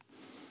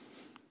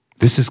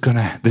 This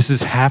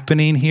is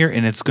happening here,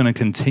 and it's going to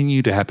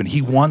continue to happen.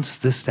 He wants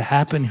this to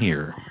happen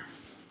here.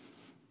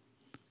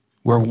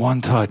 Where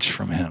one touch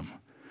from him.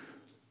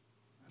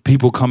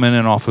 People coming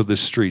in off of the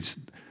streets,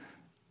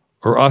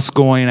 or us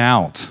going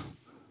out,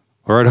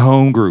 or at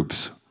home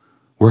groups,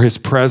 where his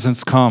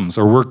presence comes,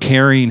 or we're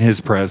carrying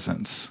his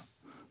presence.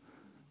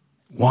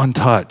 One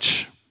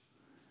touch.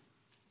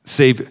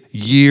 Save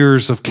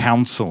years of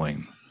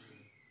counseling.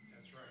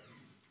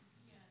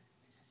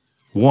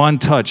 One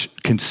touch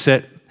can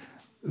set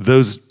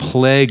those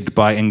plagued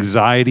by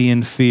anxiety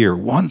and fear.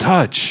 One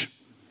touch.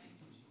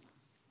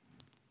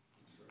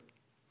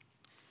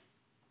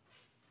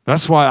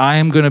 That's why I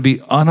am going to be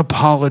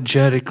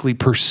unapologetically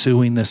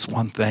pursuing this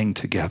one thing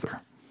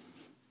together.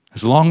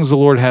 As long as the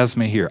Lord has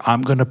me here,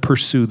 I'm going to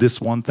pursue this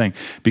one thing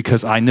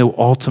because I know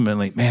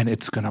ultimately, man,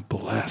 it's going to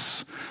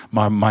bless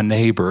my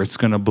neighbor. It's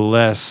going to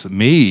bless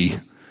me.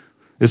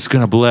 It's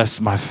going to bless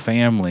my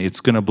family.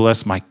 It's going to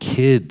bless my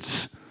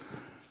kids.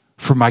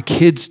 For my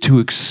kids to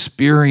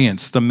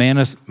experience the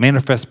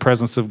manifest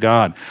presence of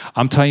God.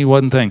 I'm telling you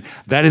one thing.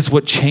 That is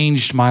what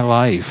changed my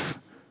life.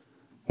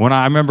 When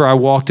I remember I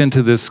walked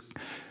into this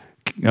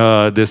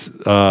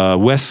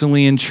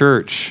Wesleyan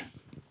church.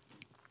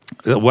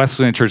 The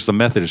Wesleyan church is a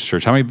Methodist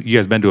church. How many of you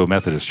guys been to a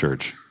Methodist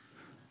church?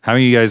 How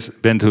many of you guys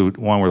been to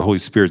one where the Holy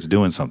Spirit's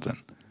doing something?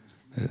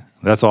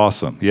 That's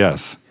awesome.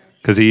 Yes.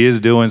 Because he is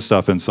doing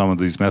stuff in some of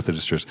these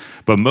Methodist churches.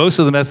 But most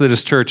of the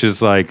Methodist church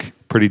is like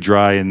pretty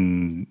dry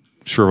and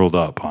shriveled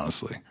up,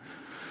 honestly.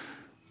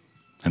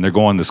 And they're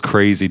going this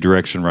crazy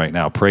direction right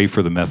now. Pray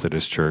for the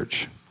Methodist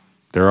church.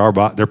 They're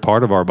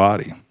part of our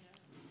body.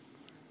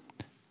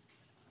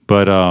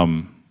 But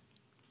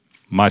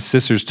my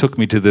sisters took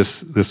me to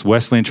this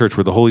Wesleyan church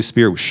where the Holy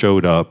Spirit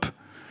showed up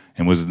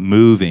and was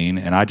moving,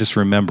 and I just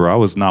remember I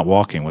was not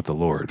walking with the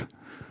Lord.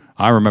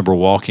 I remember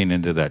walking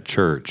into that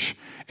church,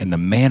 and the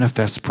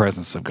manifest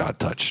presence of God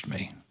touched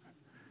me.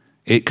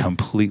 It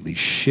completely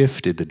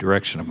shifted the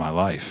direction of my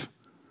life.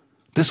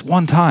 This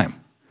one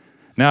time.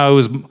 Now, it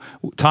was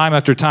time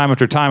after time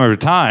after time after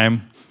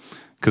time,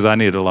 because I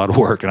needed a lot of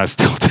work, and I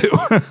still do.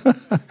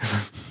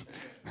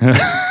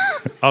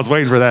 I was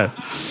waiting for that.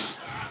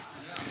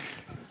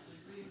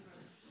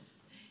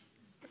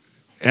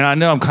 And I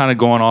know I'm kind of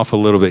going off a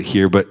little bit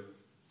here, but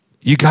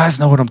you guys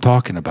know what I'm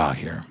talking about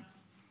here.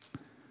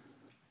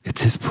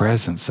 It's his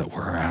presence that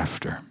we're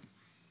after.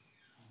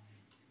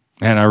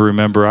 And I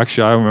remember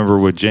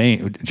with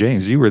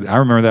James, I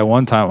remember that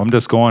one time, I'm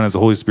just going as the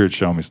Holy Spirit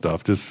showing me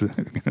stuff, just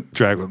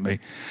drag with me.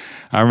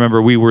 I remember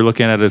we were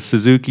looking at a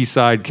Suzuki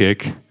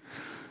Sidekick,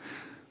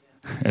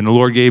 and the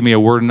Lord gave me a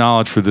word of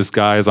knowledge for this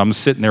guy as I'm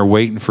sitting there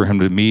waiting for him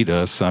to meet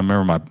us. I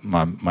remember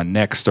my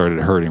neck started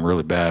hurting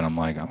really bad. I'm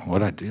like, what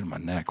did I do to my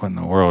neck? What in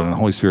the world? And the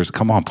Holy Spirit said,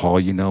 come on,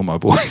 Paul, you know my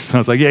voice. And I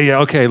was like,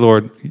 yeah, okay,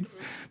 Lord.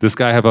 This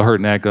guy have a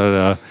hurt neck.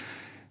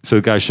 So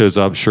the guy shows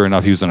up. Sure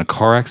enough, he was in a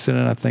car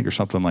accident, I think, or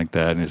something like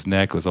that, and his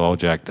neck was all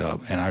jacked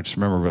up. And I just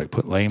remember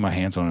laying my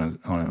hands on it,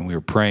 and we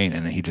were praying,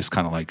 and he just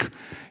kind of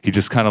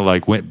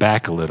like went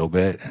back a little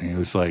bit, and he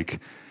was like,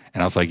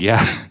 and I was like,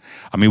 yeah.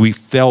 I mean, we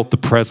felt the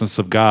presence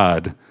of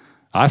God.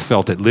 I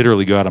felt it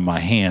literally go out of my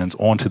hands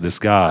onto this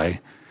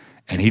guy,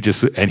 and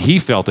he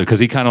felt it because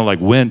he kind of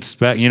like went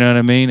back, you know what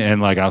I mean? And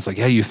like I was like,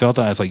 yeah, you felt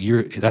that? I was like,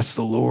 that's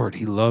the Lord.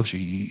 He loves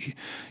you.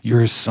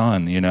 You're his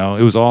son. You know,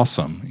 it was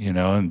awesome. You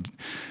know,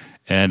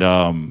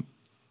 and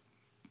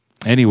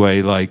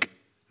anyway, like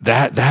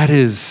that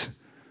is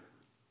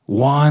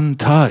one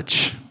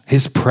touch.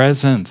 His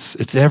presence.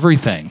 It's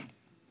everything.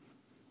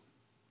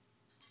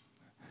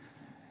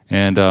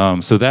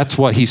 And so that's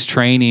what he's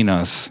training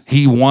us.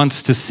 He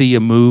wants to see a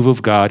move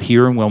of God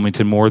here in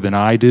Wilmington more than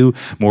I do,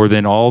 more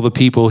than all the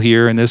people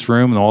here in this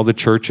room and all the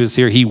churches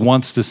here. He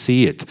wants to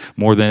see it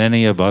more than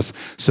any of us.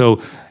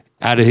 So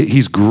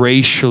He's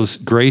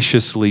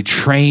graciously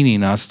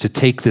training us to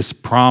take this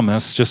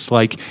promise, just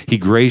like he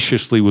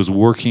graciously was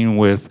working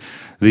with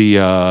the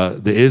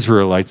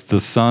Israelites, the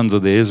sons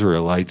of the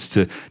Israelites,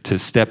 to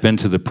step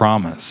into the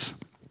promise.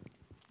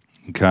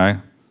 Okay?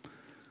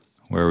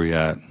 Where are we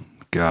at?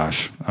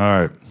 Gosh. All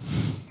right.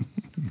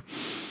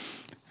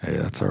 Hey,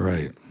 that's all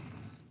right.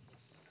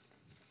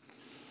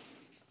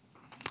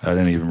 I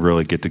didn't even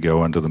really get to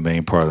go into the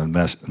main part of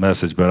the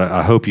message, but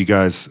I hope you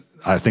guys,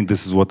 I think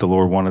this is what the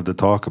Lord wanted to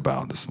talk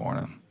about this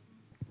morning.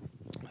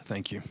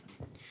 Thank you.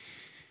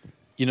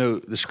 You know,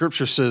 the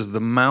scripture says the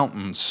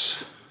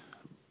mountains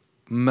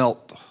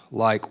melt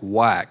like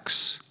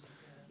wax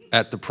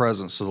at the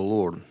presence of the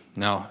Lord.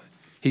 Now,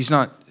 he's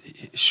not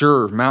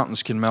sure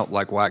mountains can melt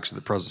like wax at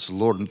the presence of the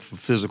Lord,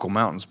 physical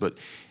mountains, but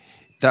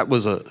that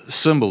was a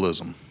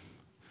symbolism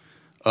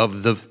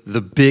of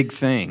the big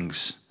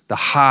things, the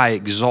high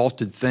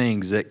exalted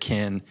things that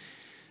can,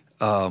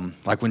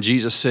 like when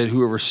Jesus said,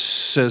 whoever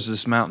says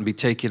this mountain be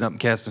taken up and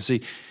cast in the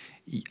sea,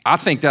 I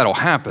think that'll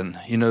happen.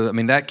 You know, I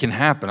mean, that can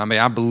happen. I mean,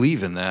 I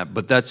believe in that,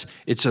 but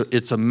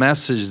it's a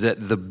message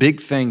that the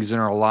big things in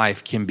our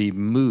life can be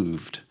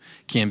moved,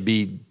 can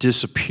be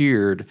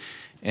disappeared,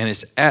 and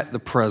it's at the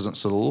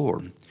presence of the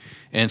Lord.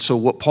 And so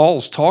what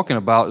Paul's talking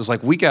about is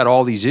like, we got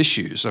all these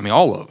issues. I mean,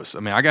 all of us.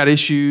 I mean, I got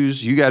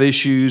issues, you got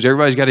issues,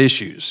 everybody's got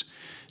issues.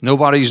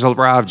 Nobody's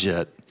arrived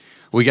yet.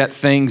 We got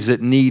things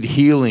that need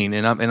healing,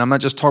 and I'm not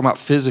just talking about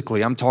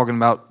physically. I'm talking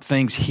about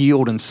things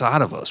healed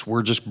inside of us.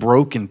 We're just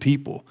broken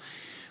people.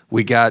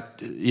 We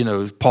got, you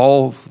know,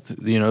 Paul,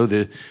 you know,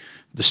 the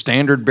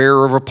standard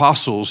bearer of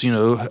apostles, you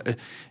know,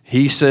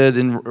 he said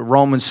in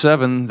Romans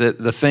 7 that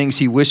the things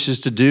he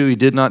wishes to do, he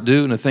did not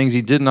do, and the things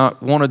he did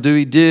not want to do,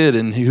 he did.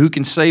 And who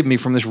can save me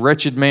from this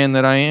wretched man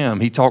that I am?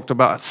 He talked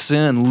about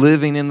sin,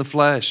 living in the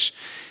flesh,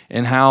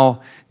 and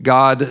how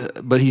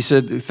but he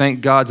said, thank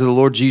God to the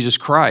Lord Jesus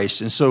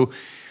Christ. And so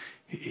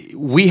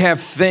we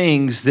have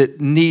things that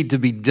need to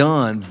be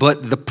done,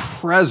 but the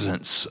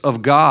presence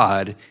of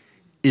God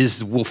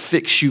will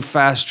fix you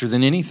faster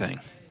than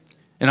anything.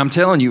 And I'm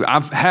telling you,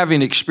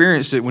 having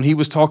experienced it when he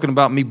was talking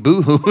about me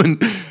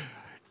boo-hooing,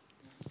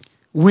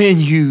 when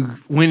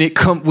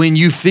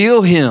you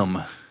feel him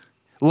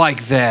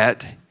like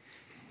that,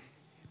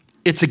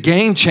 it's a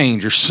game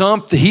changer.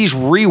 He's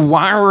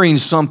rewiring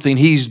something.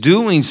 He's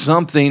doing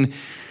something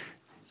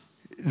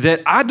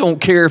that I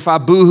don't care if I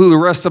boo-hoo the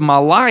rest of my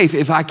life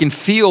if I can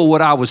feel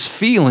what I was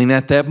feeling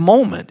at that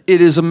moment. It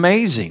is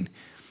amazing.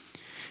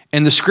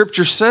 And the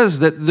scripture says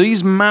that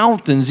these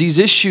mountains, these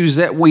issues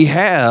that we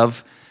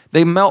have,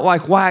 they melt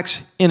like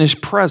wax in his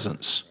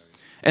presence.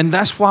 And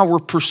that's why we're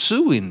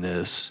pursuing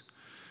this.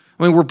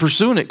 I mean, we're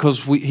pursuing it because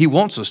he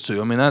wants us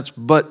to. I mean,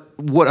 but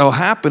what will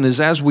happen is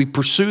as we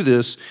pursue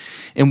this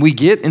and we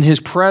get in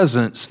his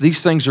presence,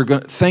 these things are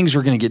going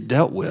to get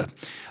dealt with.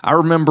 I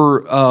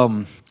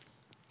remember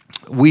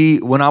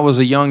when I was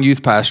a young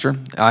youth pastor,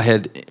 I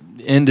had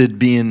ended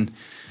being,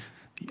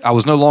 I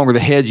was no longer the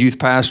head youth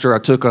pastor. I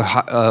took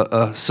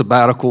a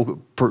sabbatical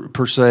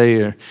per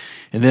se,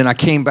 and then I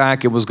came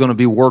back and was going to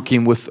be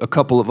working with a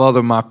couple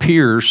of my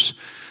peers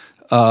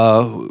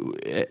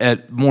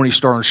at Morning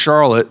Star in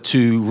Charlotte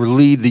to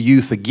lead the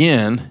youth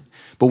again,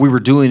 but we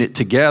were doing it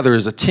together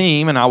as a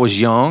team, and I was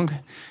young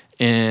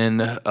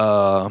and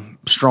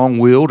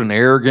strong-willed and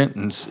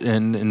arrogant,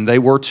 and they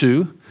were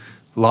too.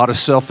 A lot of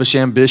selfish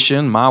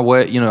ambition, my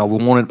way, you know,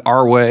 we wanted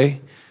our way.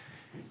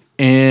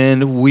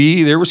 And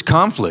there was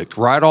conflict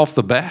right off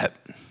the bat.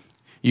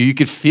 You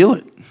could feel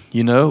it,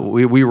 you know.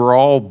 We were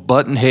all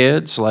button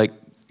heads, like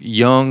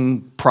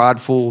young,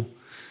 prideful,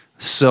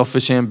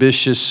 selfish,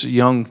 ambitious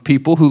young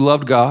people who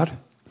loved God,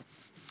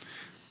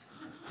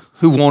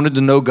 who wanted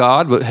to know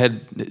God, but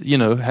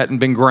hadn't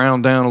been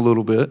ground down a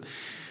little bit.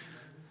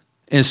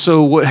 And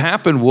so what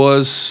happened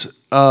was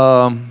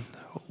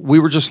we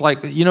were just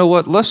like, you know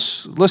what?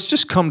 Let's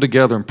just come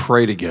together and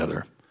pray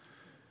together.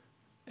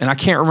 And I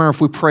can't remember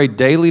if we prayed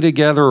daily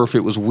together or if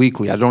it was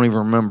weekly. I don't even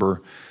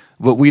remember.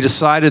 But we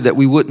decided that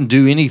we wouldn't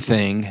do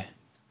anything,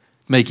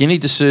 make any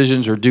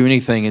decisions or do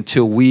anything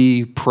until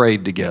we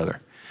prayed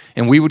together.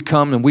 And we would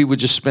come and we would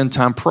just spend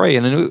time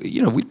praying. And,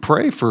 you know, we'd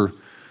pray for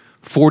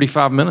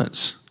 45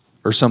 minutes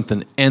or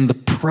something. And the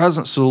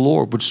presence of the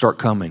Lord would start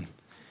coming.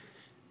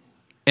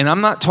 And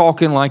I'm not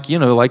talking like, you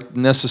know, like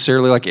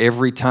necessarily like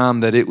every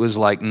time that it was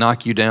like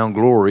knock you down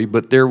glory,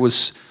 but there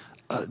was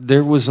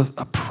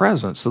a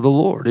presence of the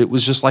Lord. It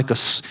was just like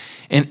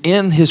and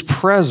in his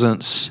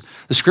presence,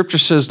 the scripture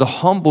says to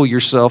humble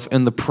yourself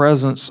in the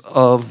presence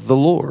of the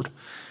Lord.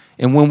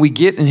 And when we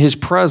get in his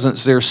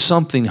presence, there's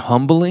something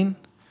humbling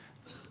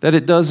that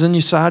it does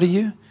inside of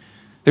you.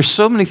 There's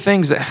so many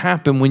things that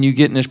happen when you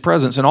get in his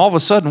presence. And all of a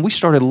sudden, we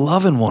started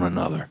loving one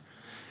another.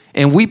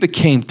 And we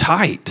became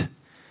tight.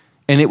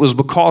 And it was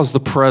because the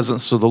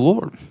presence of the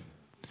Lord.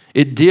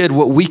 It did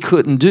what we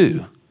couldn't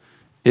do.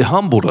 It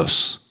humbled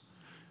us.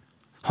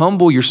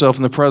 Humble yourself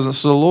in the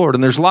presence of the Lord.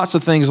 And there's lots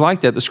of things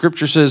like that. The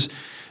scripture says,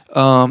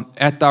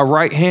 at thy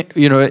right hand,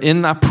 you know,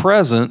 in thy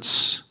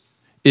presence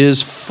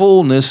is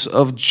fullness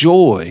of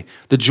joy.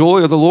 The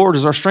joy of the Lord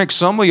is our strength.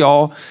 Some of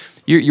y'all,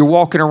 you're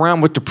walking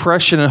around with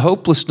depression and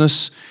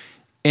hopelessness,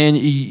 and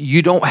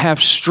you don't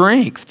have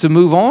strength to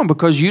move on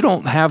because you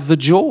don't have the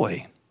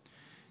joy.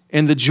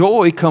 And the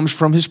joy comes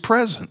from His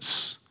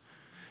presence.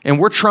 And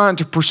we're trying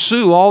to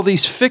pursue all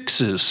these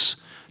fixes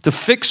to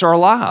fix our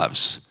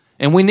lives,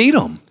 and we need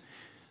them.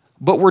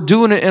 But we're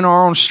doing it in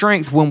our own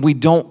strength when we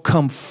don't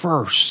come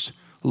first.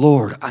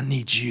 Lord, I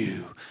need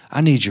you.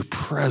 I need your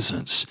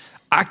presence.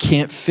 I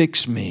can't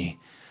fix me,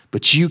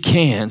 but you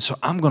can. So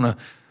I'm going to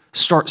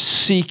start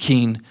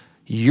seeking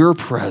your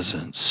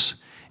presence.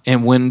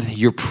 And when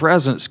your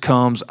presence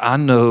comes, I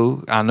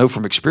know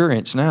from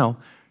experience now,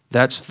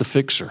 that's the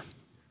fixer.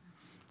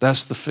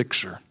 That's the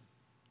fixer.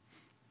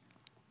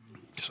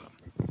 So.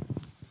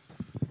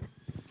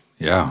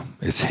 Yeah,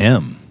 it's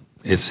Him.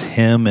 It's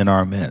Him in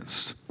our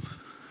midst.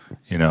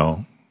 You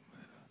know,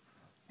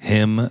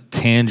 Him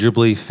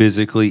tangibly,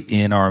 physically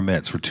in our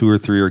midst. Where 2 or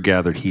 3 are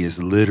gathered, He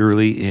is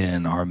literally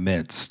in our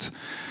midst.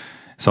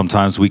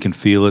 Sometimes we can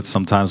feel it,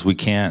 sometimes we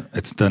can't.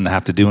 It doesn't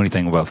have to do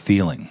anything about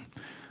feeling.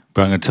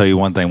 But I'm going to tell you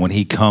one thing. When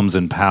He comes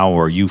in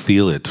power, you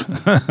feel it.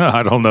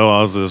 I don't know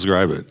how else to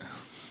describe it.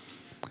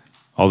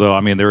 Although,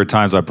 I mean, there are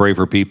times I pray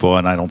for people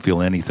and I don't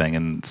feel anything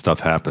and stuff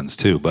happens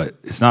too. But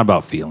it's not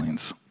about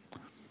feelings.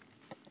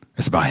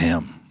 It's about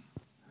Him.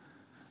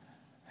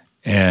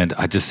 And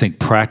I just think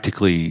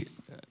practically,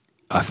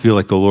 I feel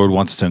like the Lord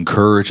wants to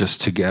encourage us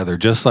together,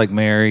 just like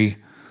Mary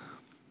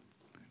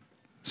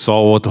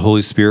saw what the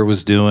Holy Spirit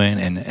was doing,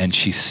 and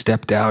she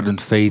stepped out in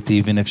faith,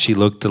 even if she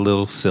looked a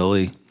little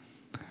silly.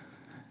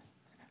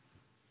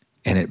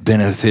 And it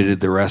benefited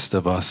the rest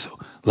of us.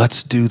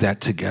 Let's do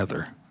that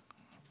together,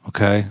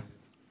 okay?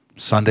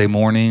 Sunday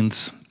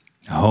mornings,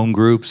 home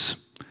groups.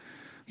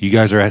 You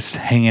guys are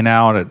hanging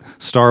out at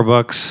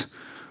Starbucks.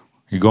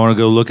 You're going to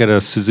go look at a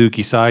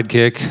Suzuki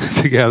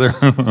Sidekick together.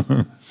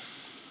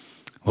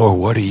 Lord,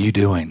 what are you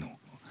doing?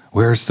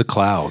 Where's the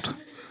cloud?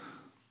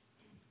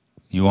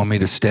 You want me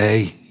to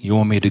stay? You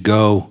want me to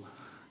go?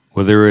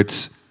 Whether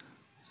it's,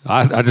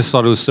 I just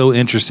thought it was so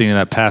interesting in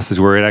that passage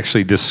where it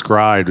actually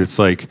described, it's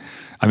like,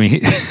 I mean,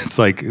 it's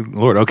like,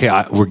 Lord,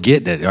 okay, we're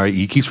getting it. All right,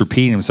 He keeps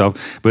repeating Himself.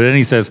 But then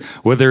He says,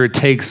 whether it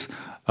takes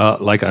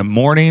like a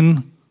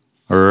morning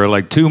or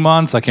like 2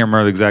 months, I can't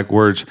remember the exact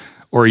words,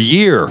 or a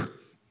year,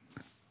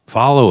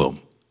 follow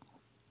Him,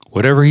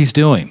 whatever He's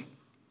doing.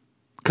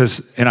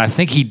 And I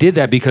think He did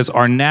that because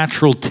our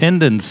natural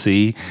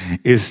tendency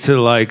is to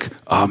like,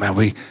 oh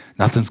man,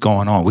 nothing's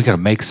going on. We got to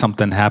make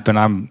something happen.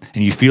 And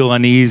you feel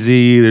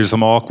uneasy. There's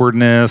some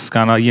awkwardness,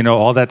 kind of,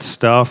 all that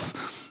stuff,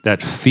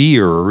 that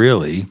fear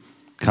really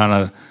kind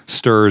of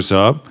stirs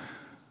up.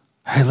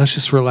 Hey, let's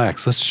just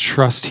relax. Let's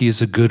trust He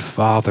is a good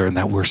Father and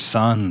that we're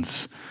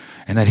sons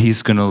and that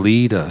He's going to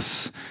lead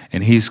us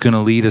and He's going to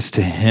lead us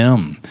to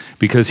Him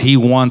because He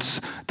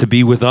wants to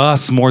be with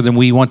us more than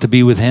we want to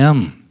be with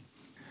Him.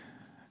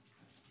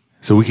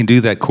 So we can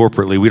do that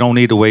corporately. We don't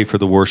need to wait for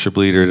the worship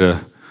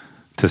leader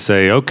to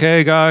say,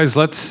 okay, guys,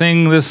 let's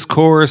sing this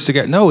chorus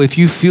together. No, if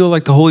you feel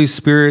like the Holy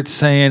Spirit's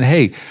saying,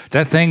 hey,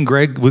 that thing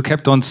Greg, we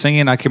kept on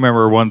singing. I can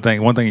remember one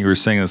thing you were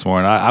singing this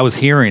morning. I was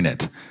hearing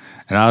it.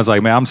 And I was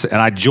like, man,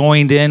 and I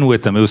joined in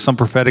with them. It was some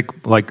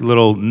prophetic like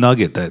little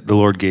nugget that the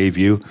Lord gave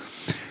you.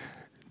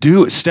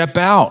 Do it, step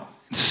out,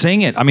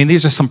 sing it. I mean,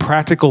 these are some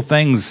practical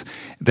things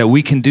that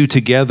we can do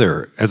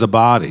together as a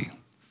body.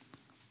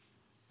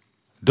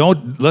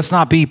 Let's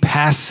not be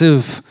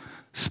passive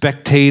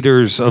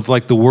spectators of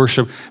like the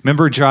worship.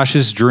 Remember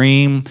Josh's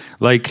dream,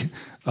 like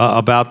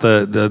about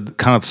the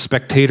kind of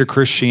spectator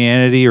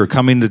Christianity or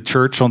coming to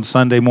church on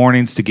Sunday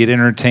mornings to get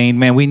entertained.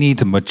 Man, we need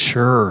to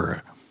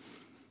mature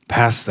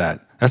past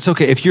that. That's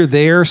okay. If you're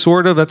there,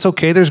 sort of, that's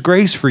okay. There's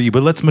grace for you,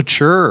 but let's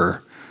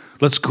mature.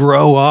 Let's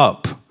grow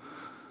up.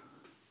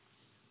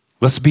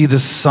 Let's be the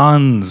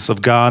sons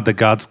of God that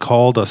God's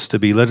called us to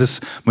be. Let us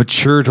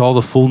mature to all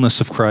the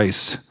fullness of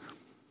Christ.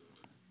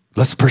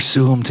 Let's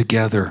pursue Him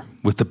together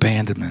with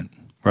abandonment,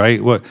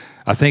 right?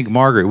 I think,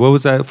 Margaret, what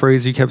was that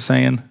phrase you kept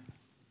saying?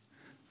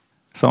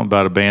 Something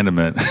about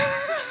abandonment.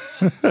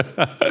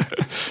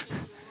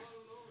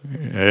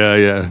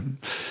 Yeah.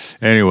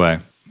 Anyway,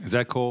 is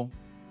that cool?